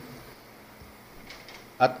kaarawan.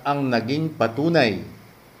 At ang naging patunay,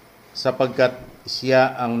 sapagkat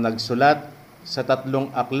siya ang nagsulat sa 3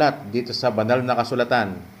 aklat dito sa banal na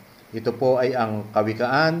kasulatan. Ito po ay ang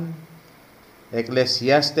Kawikaan,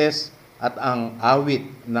 Ecclesiastes at ang Awit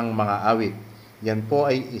ng mga awit. Yan po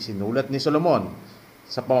ay isinulat ni Solomon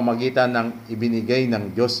sa pamamagitan ng ibinigay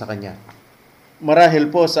ng Diyos sa kanya. Marahil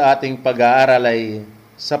po sa ating pag-aaral ay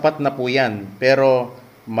sapat na po yan, pero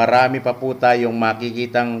marami pa po tayong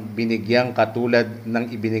makikitang binigyang katulad ng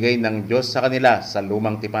ibinigay ng Diyos sa kanila sa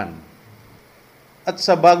lumang tipan. At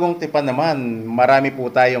sa bagong tipan naman, marami po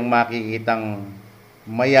tayong makikitang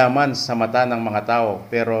mayaman sa mata ng mga tao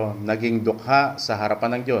pero naging dukha sa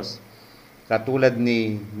harapan ng Diyos. Katulad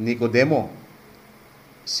ni Nicodemo.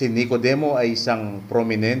 Si Nicodemo ay isang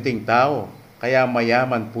prominenteng tao, kaya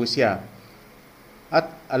mayaman po siya.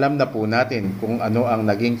 At alam na po natin kung ano ang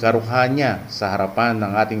naging karuhan niya sa harapan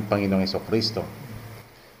ng ating Panginoong Hesukristo.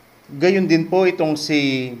 Gayon din po itong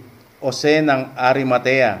si Jose ng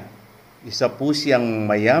Arimatea. Isa po siyang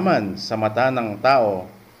mayaman sa mata ng tao,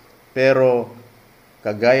 pero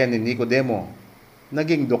kagaya ni Nicodemo,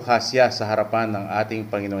 naging dukha siya sa harapan ng ating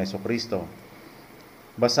Panginoong Hesukristo.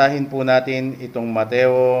 Basahin po natin itong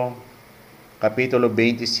Mateo Kapitulo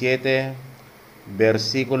 27,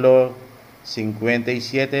 versikulo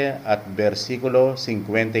 57 at versikulo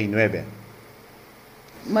 59.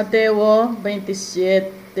 Mateo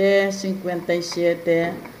 27,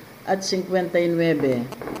 57 at 59.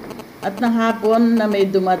 At ng hapon na may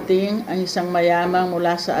dumating ang isang mayamang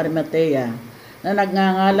mula sa Arimatea na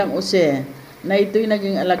nagngangalang Jose, na ito'y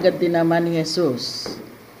naging alagad din naman ni Jesus.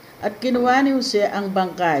 At kinuha ni Jose ang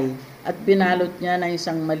bangkay at binalot niya ng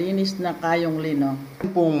isang malinis na kayong lino.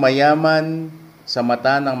 Pong mayaman sa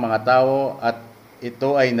mata ng mga tao at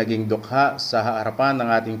ito ay naging dukha sa harapan ng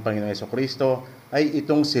ating Panginoong Hesukristo ay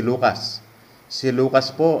itong si Lucas. Si Lucas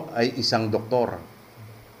po ay isang doktor.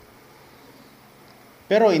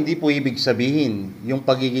 Pero hindi po ibig sabihin yung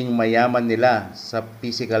pagiging mayaman nila sa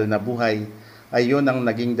physical na buhay ay yun ang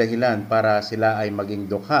naging dahilan para sila ay maging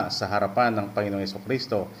dukha sa harapan ng Panginoong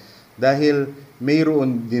Hesukristo. Dahil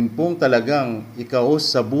mayroon din pong talagang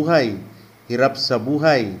ikaos sa buhay, hirap sa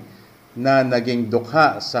buhay, na naging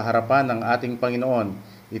dukha sa harapan ng ating Panginoon.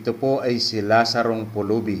 Ito po ay si Lazarong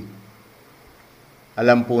Pulubi.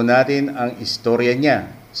 Alam po natin ang istorya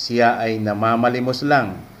niya. Siya ay namamalimos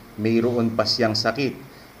lang, mayroon pa siyang sakit,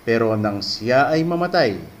 pero nang siya ay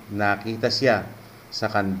mamatay, nakita siya sa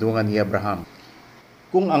kandungan ni Abraham.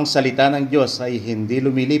 Kung ang salita ng Diyos ay hindi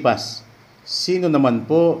lumilipas, sino naman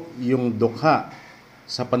po yung dukha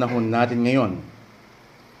sa panahon natin ngayon?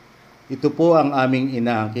 Ito po ang aming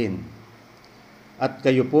inaangkin. At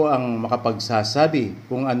kayo po ang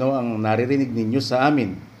makapagsasabi kung ano ang naririnig ninyo sa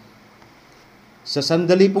amin. Sa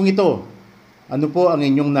sandali pong ito, ano po ang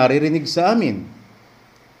inyong naririnig sa amin?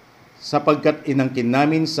 Sapagkat inangkin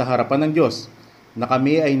namin sa harapan ng Diyos na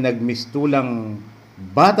kami ay nagmistulang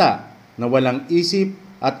bata na walang isip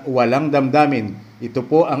at walang damdamin. Ito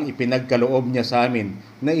po ang ipinagkaloob niya sa amin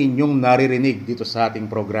na inyong naririnig dito sa ating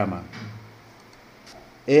programa.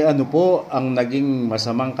 Ano po ang naging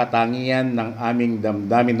masamang katangian ng aming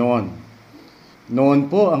damdamin noon? Noon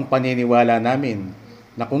po ang paniniwala namin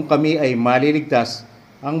na kung kami ay maliligtas,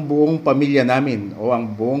 ang buong pamilya namin o ang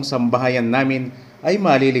buong sambahayan namin ay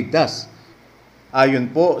maliligtas.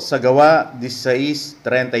 Ayon po sa Gawa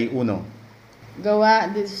 16:31. Gawa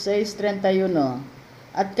 16:31.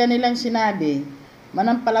 At kanilang sinabi,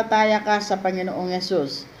 manampalataya ka sa Panginoong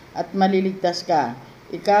Yesus at maliligtas ka,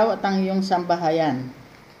 ikaw at ang iyong sambahayan.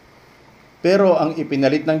 Pero ang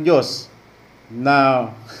ipinalit ng Diyos na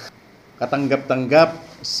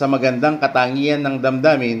katanggap-tanggap sa magandang katangian ng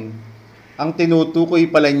damdamin, ang tinutukoy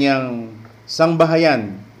pala niyang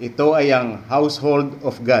sangbahayan, ito ay ang household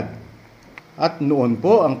of God. At noon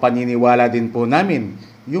po ang paniniwala din po namin,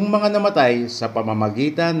 yung mga namatay sa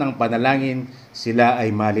pamamagitan ng panalangin, sila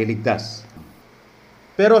ay maliligtas.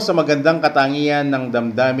 Pero sa magandang katangian ng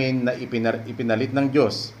damdamin na ipinalit ng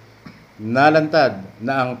Diyos, nalantad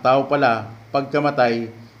na ang tao pala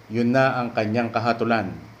pagkamatay, yun na ang kanyang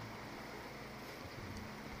kahatulan.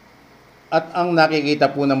 At ang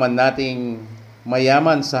nakikita po naman nating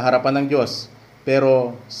mayaman sa harapan ng Diyos,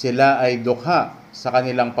 pero sila ay dukha sa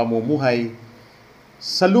kanilang pamumuhay.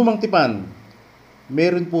 Sa lumang tipan,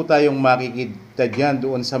 meron po tayong makikita dyan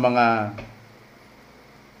doon sa mga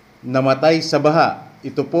namatay sa baha.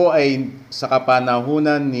 Ito po ay sa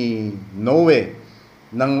kapanahunan ni Noe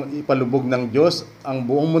nang ipalubog ng Diyos ang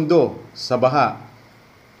buong mundo sa baha.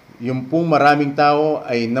 Yung pong maraming tao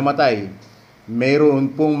ay namatay. Mayroon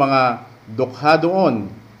pong mga dukha doon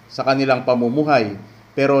sa kanilang pamumuhay.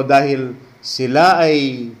 Pero dahil sila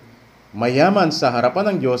ay mayaman sa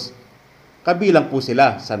harapan ng Diyos, kabilang po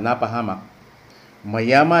sila sa napahamak.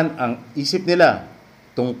 Mayaman ang isip nila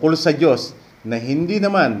tungkol sa Diyos na hindi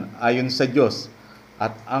naman ayon sa Diyos,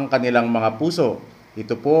 at ang kanilang mga puso,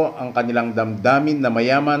 ito po ang kanilang damdamin na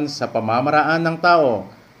mayaman sa pamamaraan ng tao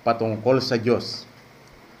patungkol sa Diyos.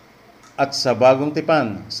 At sa bagong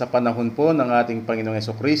tipan, sa panahon po ng ating Panginoong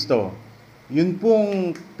Hesukristo, yun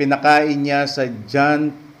pong pinakain niya sa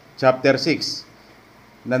John chapter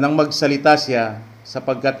 6, na nang magsalita siya,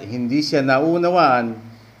 sapagkat hindi siya naunawaan,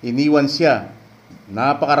 iniwan siya.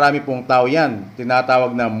 Napakarami pong tao yan,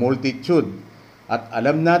 tinatawag na multitude. At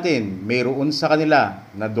alam natin, mayroon sa kanila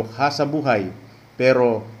na dukha sa buhay,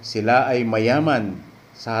 pero sila ay mayaman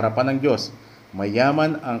sa harapan ng Diyos.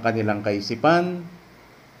 Mayaman ang kanilang kaisipan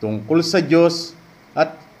tungkol sa Diyos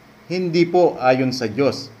at hindi po ayon sa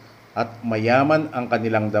Diyos. At mayaman ang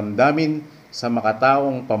kanilang damdamin sa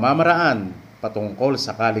makataong pamamaraan patungkol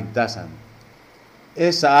sa kaligtasan.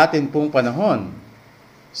 Sa atin pong panahon,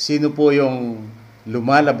 sino po yung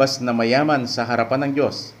lumalabas na mayaman sa harapan ng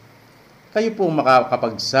Diyos? Kayo po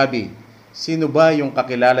makakapagsabi, sino ba yung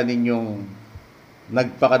kakilala ninyong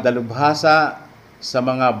nagpakadalubhasa sa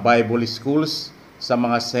mga Bible schools, sa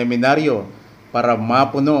mga seminaryo, para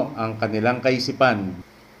mapuno ang kanilang kaisipan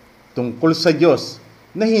tungkol sa Diyos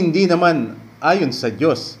na hindi naman ayon sa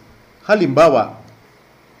Diyos? Halimbawa,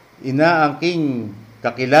 inaangking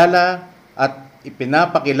kakilala at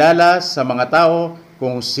ipinapakilala sa mga tao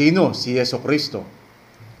kung sino si Jesucristo.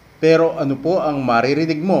 Pero ano po ang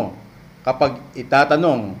maririnig mo kapag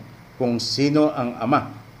itatanong kung sino ang Ama?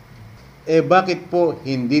 Bakit po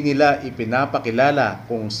hindi nila ipinapakilala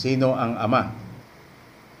kung sino ang Ama?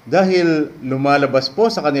 Dahil lumalabas po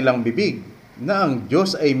sa kanilang bibig na ang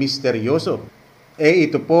Diyos ay misteryoso.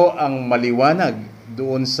 Ito po ang maliwanag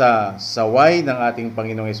doon sa saway ng ating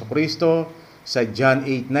Panginoong Hesukristo sa John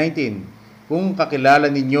 8:19. Kung kakilala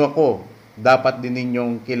ninyo ako, dapat din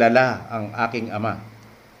ninyong kilala ang aking Ama.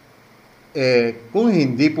 Kung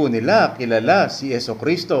hindi po nila kilala si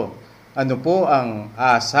Jesucristo, ano po ang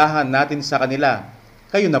aasahan natin sa kanila?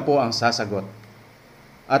 Kayo na po ang sasagot.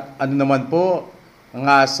 At ano naman po ang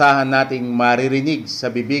aasahan nating maririnig sa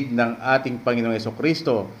bibig ng ating Panginoong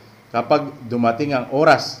Jesucristo kapag dumating ang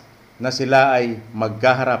oras na sila ay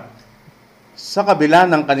magkaharap? Sa kabila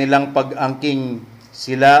ng kanilang pag-angking,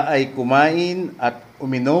 sila ay kumain at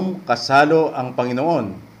uminom kasalo ang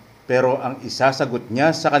Panginoon. Pero ang isasagot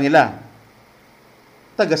niya sa kanila,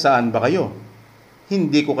 taga saan ba kayo?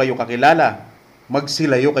 Hindi ko kayo kakilala.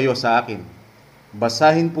 Magsilayo kayo sa akin.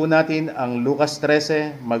 Basahin po natin ang Lucas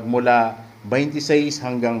 13 magmula 26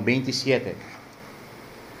 hanggang 27.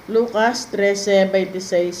 Lucas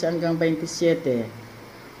 13:26 hanggang 27.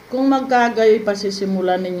 Kung magkagayoy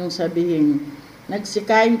pasisimulan ninyong sabihin,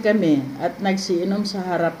 nagsikain kami at nagsiinom sa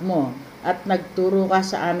harap mo at nagturo ka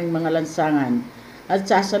sa aming mga lansangan, at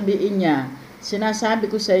sasabihin niya,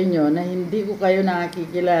 sinasabi ko sa inyo na hindi ko kayo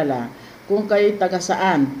nakikilala. Kung kayo'y taga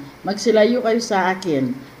saan, magsilayo kayo sa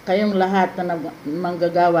akin, kayong lahat na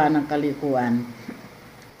manggagawa ng kalikuan.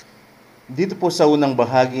 Dito po sa unang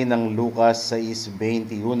bahagi ng Lucas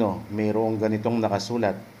 6:21, mayroong ganitong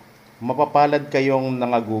nakasulat, mapapalad kayong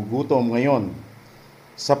nangagugutom ngayon,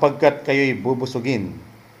 sapagkat kayo'y bubusugin.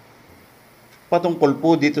 Patungkol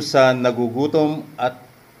po dito sa nagugutom at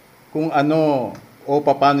kung ano o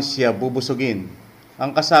paano siya bubusugin.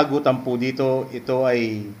 Ang kasagutan po dito, ito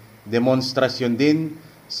ay demonstrasyon din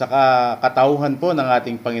sa katauhan po ng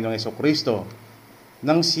ating Panginoong Hesukristo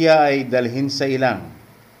nang siya ay dalhin sa ilang.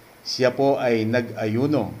 Siya po ay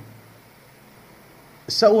nag-ayuno.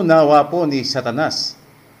 Sa unawa po ni Satanas,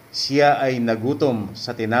 siya ay nagutom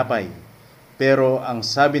sa tinapay. Pero ang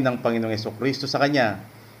sabi ng Panginoong Hesukristo sa kanya,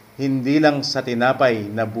 hindi lang sa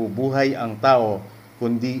tinapay nabubuhay ang tao,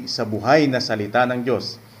 kundi sa buhay na salita ng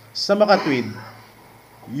Diyos. Sa makatwid,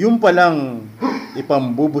 yung palang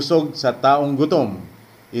ipambubusog sa taong gutom,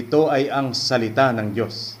 ito ay ang salita ng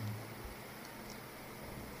Diyos.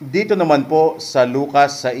 Dito naman po sa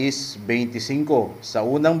Lucas 6:25, sa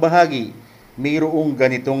unang bahagi, mayroong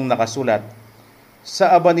ganitong nakasulat,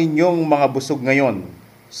 sa aba ninyong mga busog ngayon,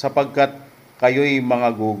 sapagkat kayo'y mga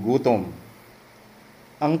gugutom.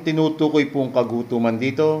 Ang tinutukoy pong kagutuman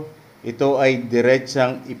dito, ito ay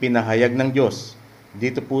diretsang ipinahayag ng Diyos.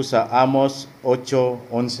 Dito po sa Amos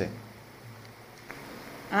 8:11.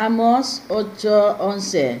 Amos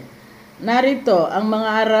 8:11. Narito, ang mga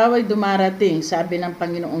araw ay dumarating, sabi ng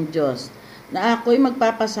Panginoong Diyos, na ako'y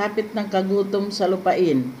magpapasapit ng kagutom sa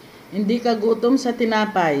lupain, hindi kagutom sa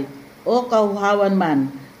tinapay o kahuhawan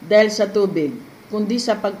man dahil sa tubig, kundi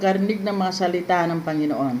sa pagkarinig ng mga salita ng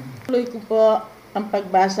Panginoon. Tuloy ko po ang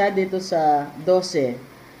pagbasa dito sa 12.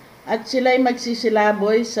 At sila'y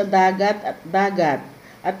magsisilaboy sa dagat,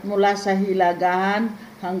 at mula sa hilagahan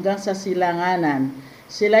hanggang sa silanganan.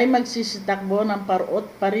 Sila'y magsisitakbo ng parot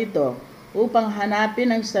parito upang hanapin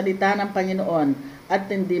ang salita ng Panginoon at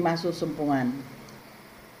hindi masusumpungan.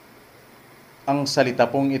 Ang salita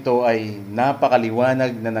pong ito ay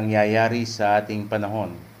napakaliwanag na nangyayari sa ating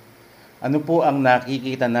panahon. Ano po ang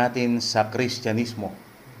nakikita natin sa Kristyanismo?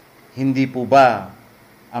 Hindi po ba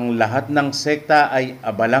ang lahat ng sekta ay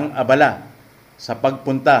abalang-abala sa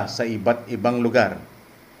pagpunta sa iba't ibang lugar?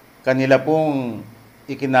 Kanila pong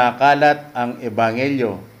ikinakalat ang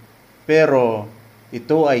ebanghelyo, pero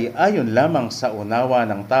ito ay ayon lamang sa unawa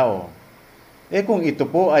ng tao. Kung ito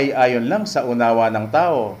po ay ayon lang sa unawa ng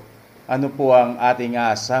tao, ano po ang ating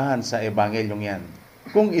aasahan sa ebanghelyong yan?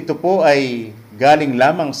 Kung ito po ay galing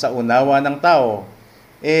lamang sa unawa ng tao,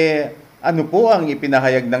 ano po ang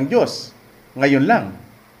ipinahayag ng Diyos ngayon lang?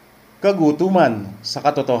 Kagutuman sa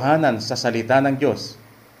katotohanan sa salita ng Diyos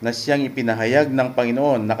na siyang ipinahayag ng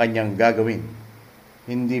Panginoon na kanyang gagawin.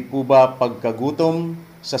 Hindi po ba pagkagutom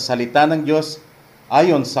sa salita ng Diyos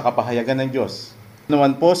ayon sa kapahayagan ng Diyos?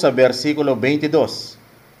 Naman po sa versikulo 22,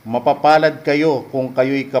 mapapalad kayo kung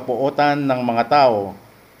kayo'y kapuotan ng mga tao,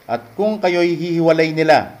 at kung kayo'y hihiwalay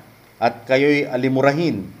nila, at kayo'y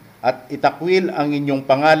alimurahin, at itakwil ang inyong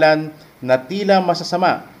pangalan na tila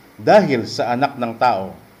masasama dahil sa anak ng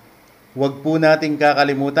tao. Huwag po nating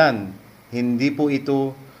kakalimutan, hindi po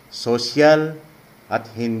ito sosyal at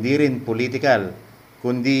hindi rin politikal,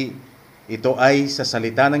 kundi ito ay sa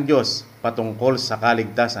salita ng Diyos patungkol sa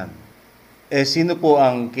kaligtasan. Sino po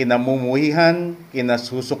ang kinamumuhihan,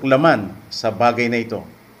 kinasusuklaman sa bagay na ito?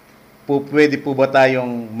 Pwede po ba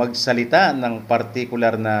tayong magsalita ng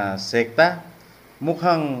partikular na sekta?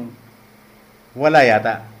 Mukhang wala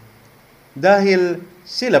yata. Dahil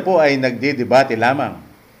sila po ay nagdidebate lamang.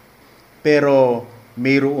 Pero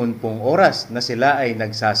mayroon pong oras na sila ay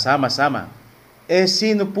nagsasama-sama.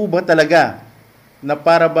 Sino po ba talaga na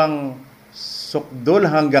para bang sukdol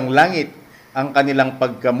hanggang langit ang kanilang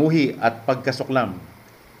pagkamuhi at pagkasuklam?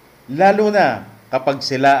 Lalo na kapag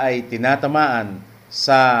sila ay tinatamaan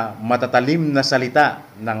sa matatalim na salita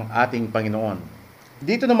ng ating Panginoon.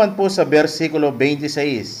 Dito naman po sa versikulo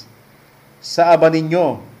 26, sa aba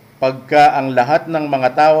ninyo, pagka ang lahat ng mga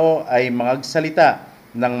tao ay magsalita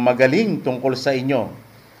ng magaling tungkol sa inyo,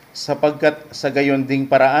 sapagkat sa gayon ding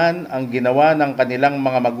paraan ang ginawa ng kanilang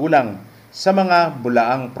mga magulang sa mga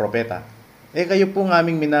bulaang propeta. Kayo po ng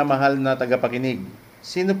aming minamahal na tagapakinig,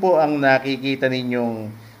 sino po ang nakikita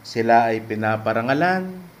ninyong sila ay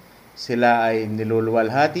pinaparangalan, sila ay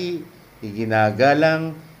niluluwalhati,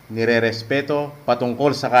 iginagalang, nirerespeto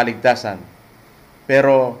patungkol sa kaligtasan?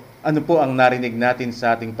 Pero ano po ang narinig natin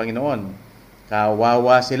sa ating Panginoon?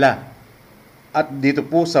 Kawawa sila. At dito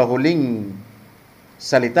po sa huling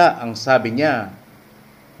salita, ang sabi niya,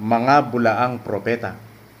 mga bulaang propeta.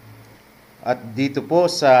 At dito po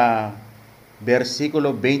sa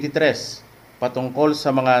versikulo 23, patungkol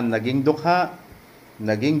sa mga naging dukha,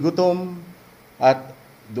 naging gutom, at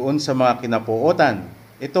doon sa mga kinapuotan,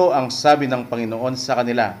 ito ang sabi ng Panginoon sa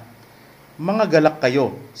kanila, mga galak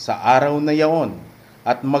kayo sa araw na yaon,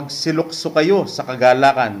 at magsilukso kayo sa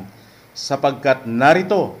kagalakan, sapagkat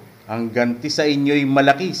narito ang ganti sa inyo'y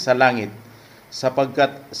malaki sa langit,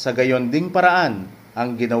 sapagkat sa gayon ding paraan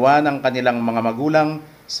ang ginawa ng kanilang mga magulang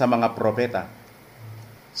sa mga propeta.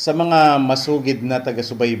 Sa mga masugid na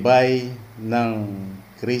taga-subaybay ng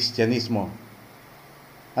Kristyanismo,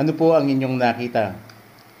 ano po ang inyong nakita?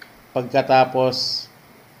 Pagkatapos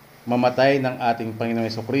mamatay ng ating Panginoong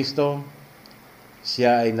Hesukristo,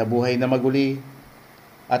 siya ay nabuhay na maguli,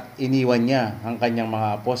 at iniwan niya ang kanyang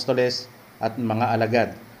mga apostoles at mga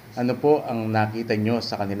alagad. Ano po ang nakita nyo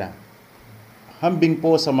sa kanila? Hambing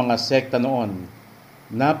po sa mga sekta noon,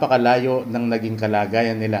 napakalayo ng naging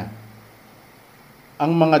kalagayan nila.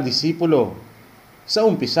 Ang mga disipulo sa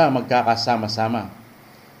umpisa magkakasama-sama,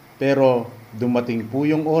 pero dumating po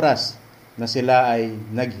yung oras na sila ay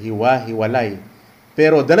naghiwa-hiwalay,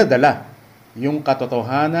 pero dala-dala yung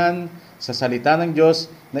katotohanan sa salita ng Diyos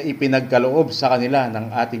na ipinagkaloob sa kanila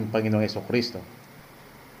ng ating Panginoong Hesukristo.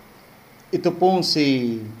 Ito pong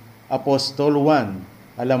si Apostol Juan,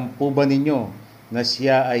 alam po ba ninyo na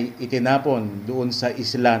siya ay itinapon doon sa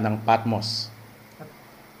isla ng Patmos?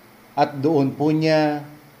 At doon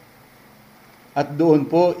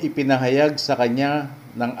po ipinahayag sa kanya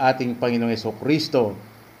ng ating Panginoong Hesukristo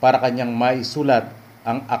para kanyang maisulat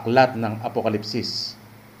ang aklat ng Apokalipsis.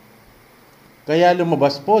 Kaya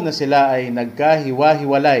lumabas po na sila ay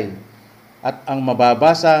nagkahiwa-hiwalay at ang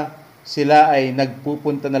mababasa, sila ay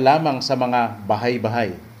nagpupunta na lamang sa mga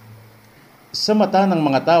bahay-bahay. Sa mata ng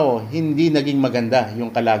mga tao, hindi naging maganda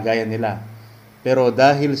yung kalagayan nila. Pero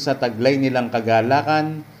dahil sa taglay nilang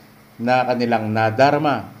kagalakan na kanilang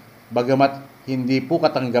nadarma, bagamat hindi po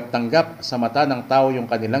katanggap-tanggap sa mata ng tao yung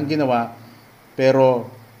kanilang ginawa, pero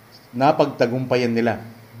napagtagumpayan nila.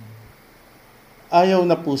 Ayaw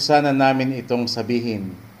na po sana namin itong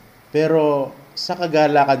sabihin, pero sa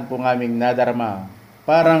kagalakan po naming nadarma,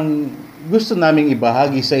 parang gusto naming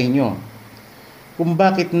ibahagi sa inyo kung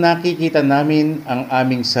bakit nakikita namin ang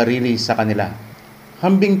aming sarili sa kanila.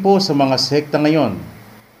 Hambing po sa mga sekta ngayon,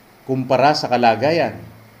 kumpara sa kalagayan,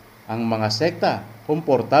 ang mga sekta,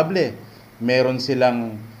 komportable, meron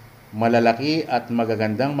silang malalaki at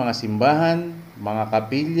magagandang mga simbahan, mga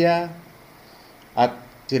kapilya, at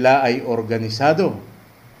sila ay organisado.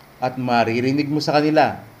 At maririnig mo sa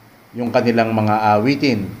kanila yung kanilang mga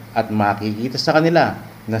awitin at makikita sa kanila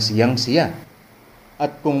na siyang-siya.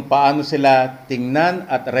 At kung paano sila tingnan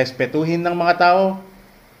at respetuhin ng mga tao,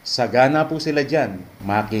 sagana po sila dyan.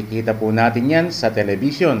 Makikita po natin yan sa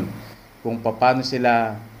television kung paano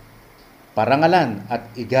sila parangalan at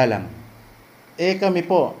igalang. Kami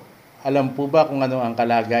po, alam po ba kung ano ang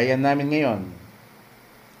kalagayan namin ngayon?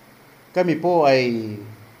 Kami po ay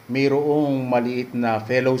mayroong maliit na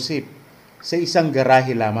fellowship sa isang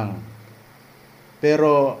garahe lamang.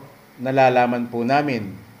 Pero nalalaman po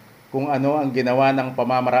namin kung ano ang ginawa ng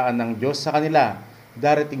pamamaraan ng Diyos sa kanila,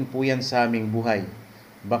 darating po yan sa aming buhay.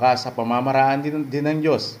 Baka sa pamamaraan din ng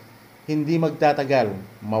Diyos, hindi magtatagal,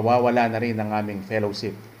 mawawala na rin ang aming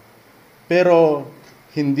fellowship. Pero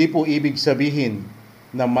hindi po ibig sabihin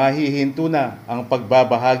na mahihinto na ang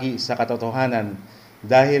pagbabahagi sa katotohanan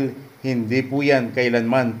dahil hindi po yan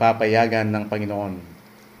kailanman papayagan ng Panginoon.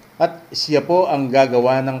 At siya po ang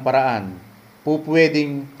gagawa ng paraan.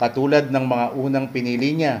 Pupwedeng katulad ng mga unang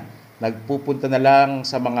pinili niya, nagpupunta na lang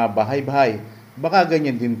sa mga bahay-bahay. Baka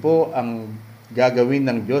ganyan din po ang gagawin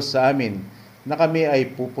ng Diyos sa amin na kami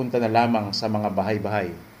ay pupunta na lamang sa mga bahay-bahay.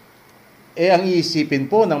 Ang iisipin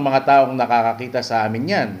po ng mga taong nakakakita sa amin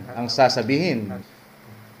yan, ang sasabihin,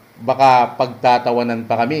 baka pagtatawanan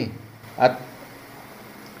pa kami at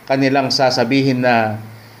kanilang sasabihin na,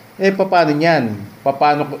 paano yan?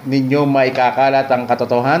 Paano ninyo maikakalat ang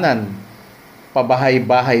katotohanan?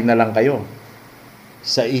 Pabahay-bahay na lang kayo.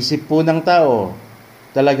 Sa isip po ng tao,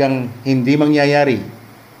 talagang hindi mangyayari.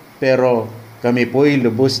 Pero kami po'y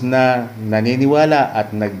lubos na naniniwala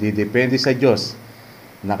at nagdidepende sa Diyos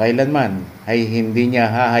na kailanman ay hindi niya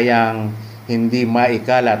hahayang hindi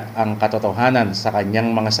maikalat ang katotohanan sa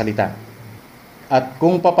kanyang mga salita. At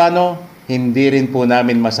kung papano, hindi rin po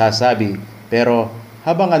namin masasabi, pero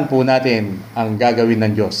habangan po natin ang gagawin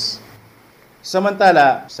ng Diyos.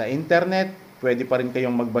 Samantala, sa internet, pwede pa rin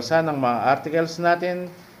kayong magbasa ng mga articles natin.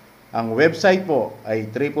 Ang website po ay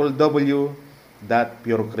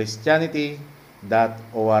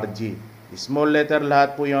www.purechristianity.org. Small letter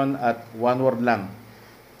lahat po yon at one word lang.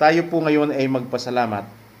 Tayo po ngayon ay magpasalamat.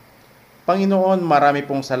 Panginoon, marami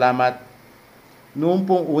pong salamat. Noong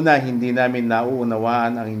pong una, hindi namin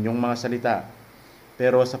nauunawaan ang inyong mga salita.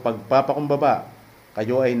 Pero sa pagpapakumbaba,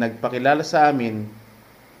 kayo ay nagpakilala sa amin,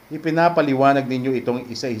 ipinapaliwanag ninyo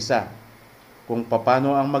itong isa-isa. Kung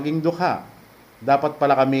paano ang maging dukha, dapat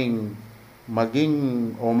pala kaming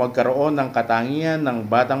magkaroon ng katangian ng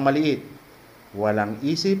batang maliit. Walang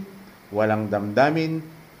isip, walang damdamin,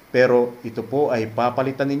 pero ito po ay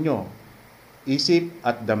papalitan ninyo. Isip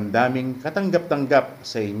at damdaming katanggap-tanggap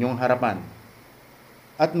sa inyong harapan.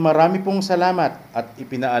 At marami pong salamat at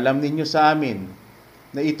ipinaalam ninyo sa amin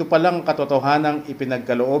na ito palang katotohanang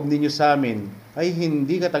ipinagkaloob ninyo sa amin ay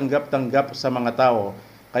hindi katanggap-tanggap sa mga tao,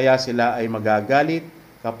 kaya sila ay magagalit,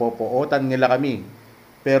 kapopootan nila kami.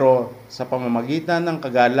 Pero sa pamamagitan ng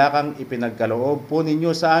kagalakang ipinagkaloob po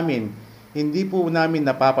ninyo sa amin, hindi po namin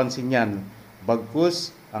napapansin yan.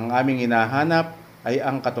 Bagkus, ang aming hinahanap ay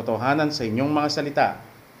ang katotohanan sa inyong mga salita.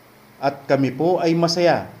 At kami po ay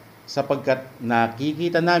masaya sapagkat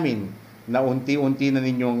nakikita namin na unti-unti na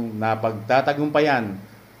ninyong napagtatagumpayan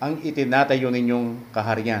ang itinatayo ninyong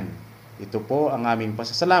kaharian. Ito po ang aming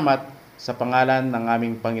pasasalamat sa pangalan ng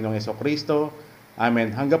aming Panginoong Hesukristo.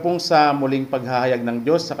 Amen. Hanggang pong sa muling paghahayag ng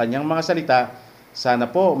Diyos sa kanyang mga salita, sana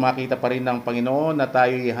po makita pa rin ng Panginoon na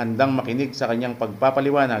tayo'y handang makinig sa kanyang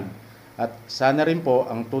pagpapaliwanag. At sana rin po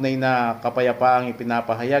ang tunay na kapayapaang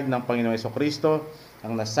ipinapahayag ng Panginoong Hesukristo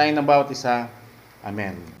ang nasayin ng bawat isa.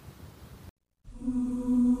 Amen.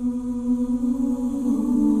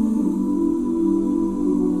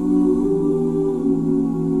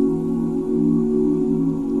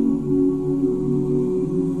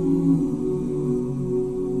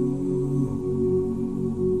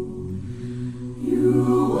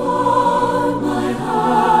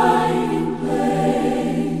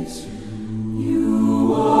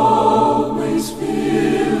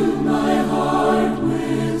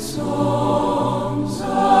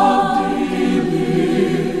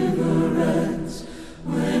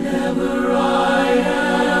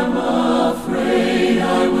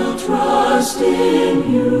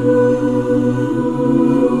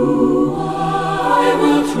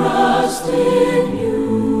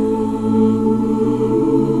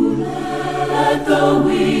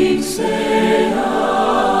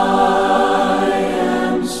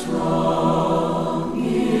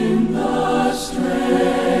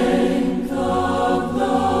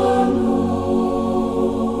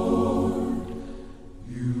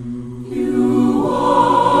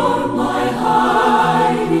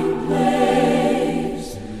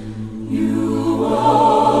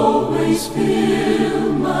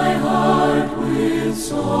 Fill my heart with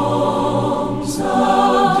songs of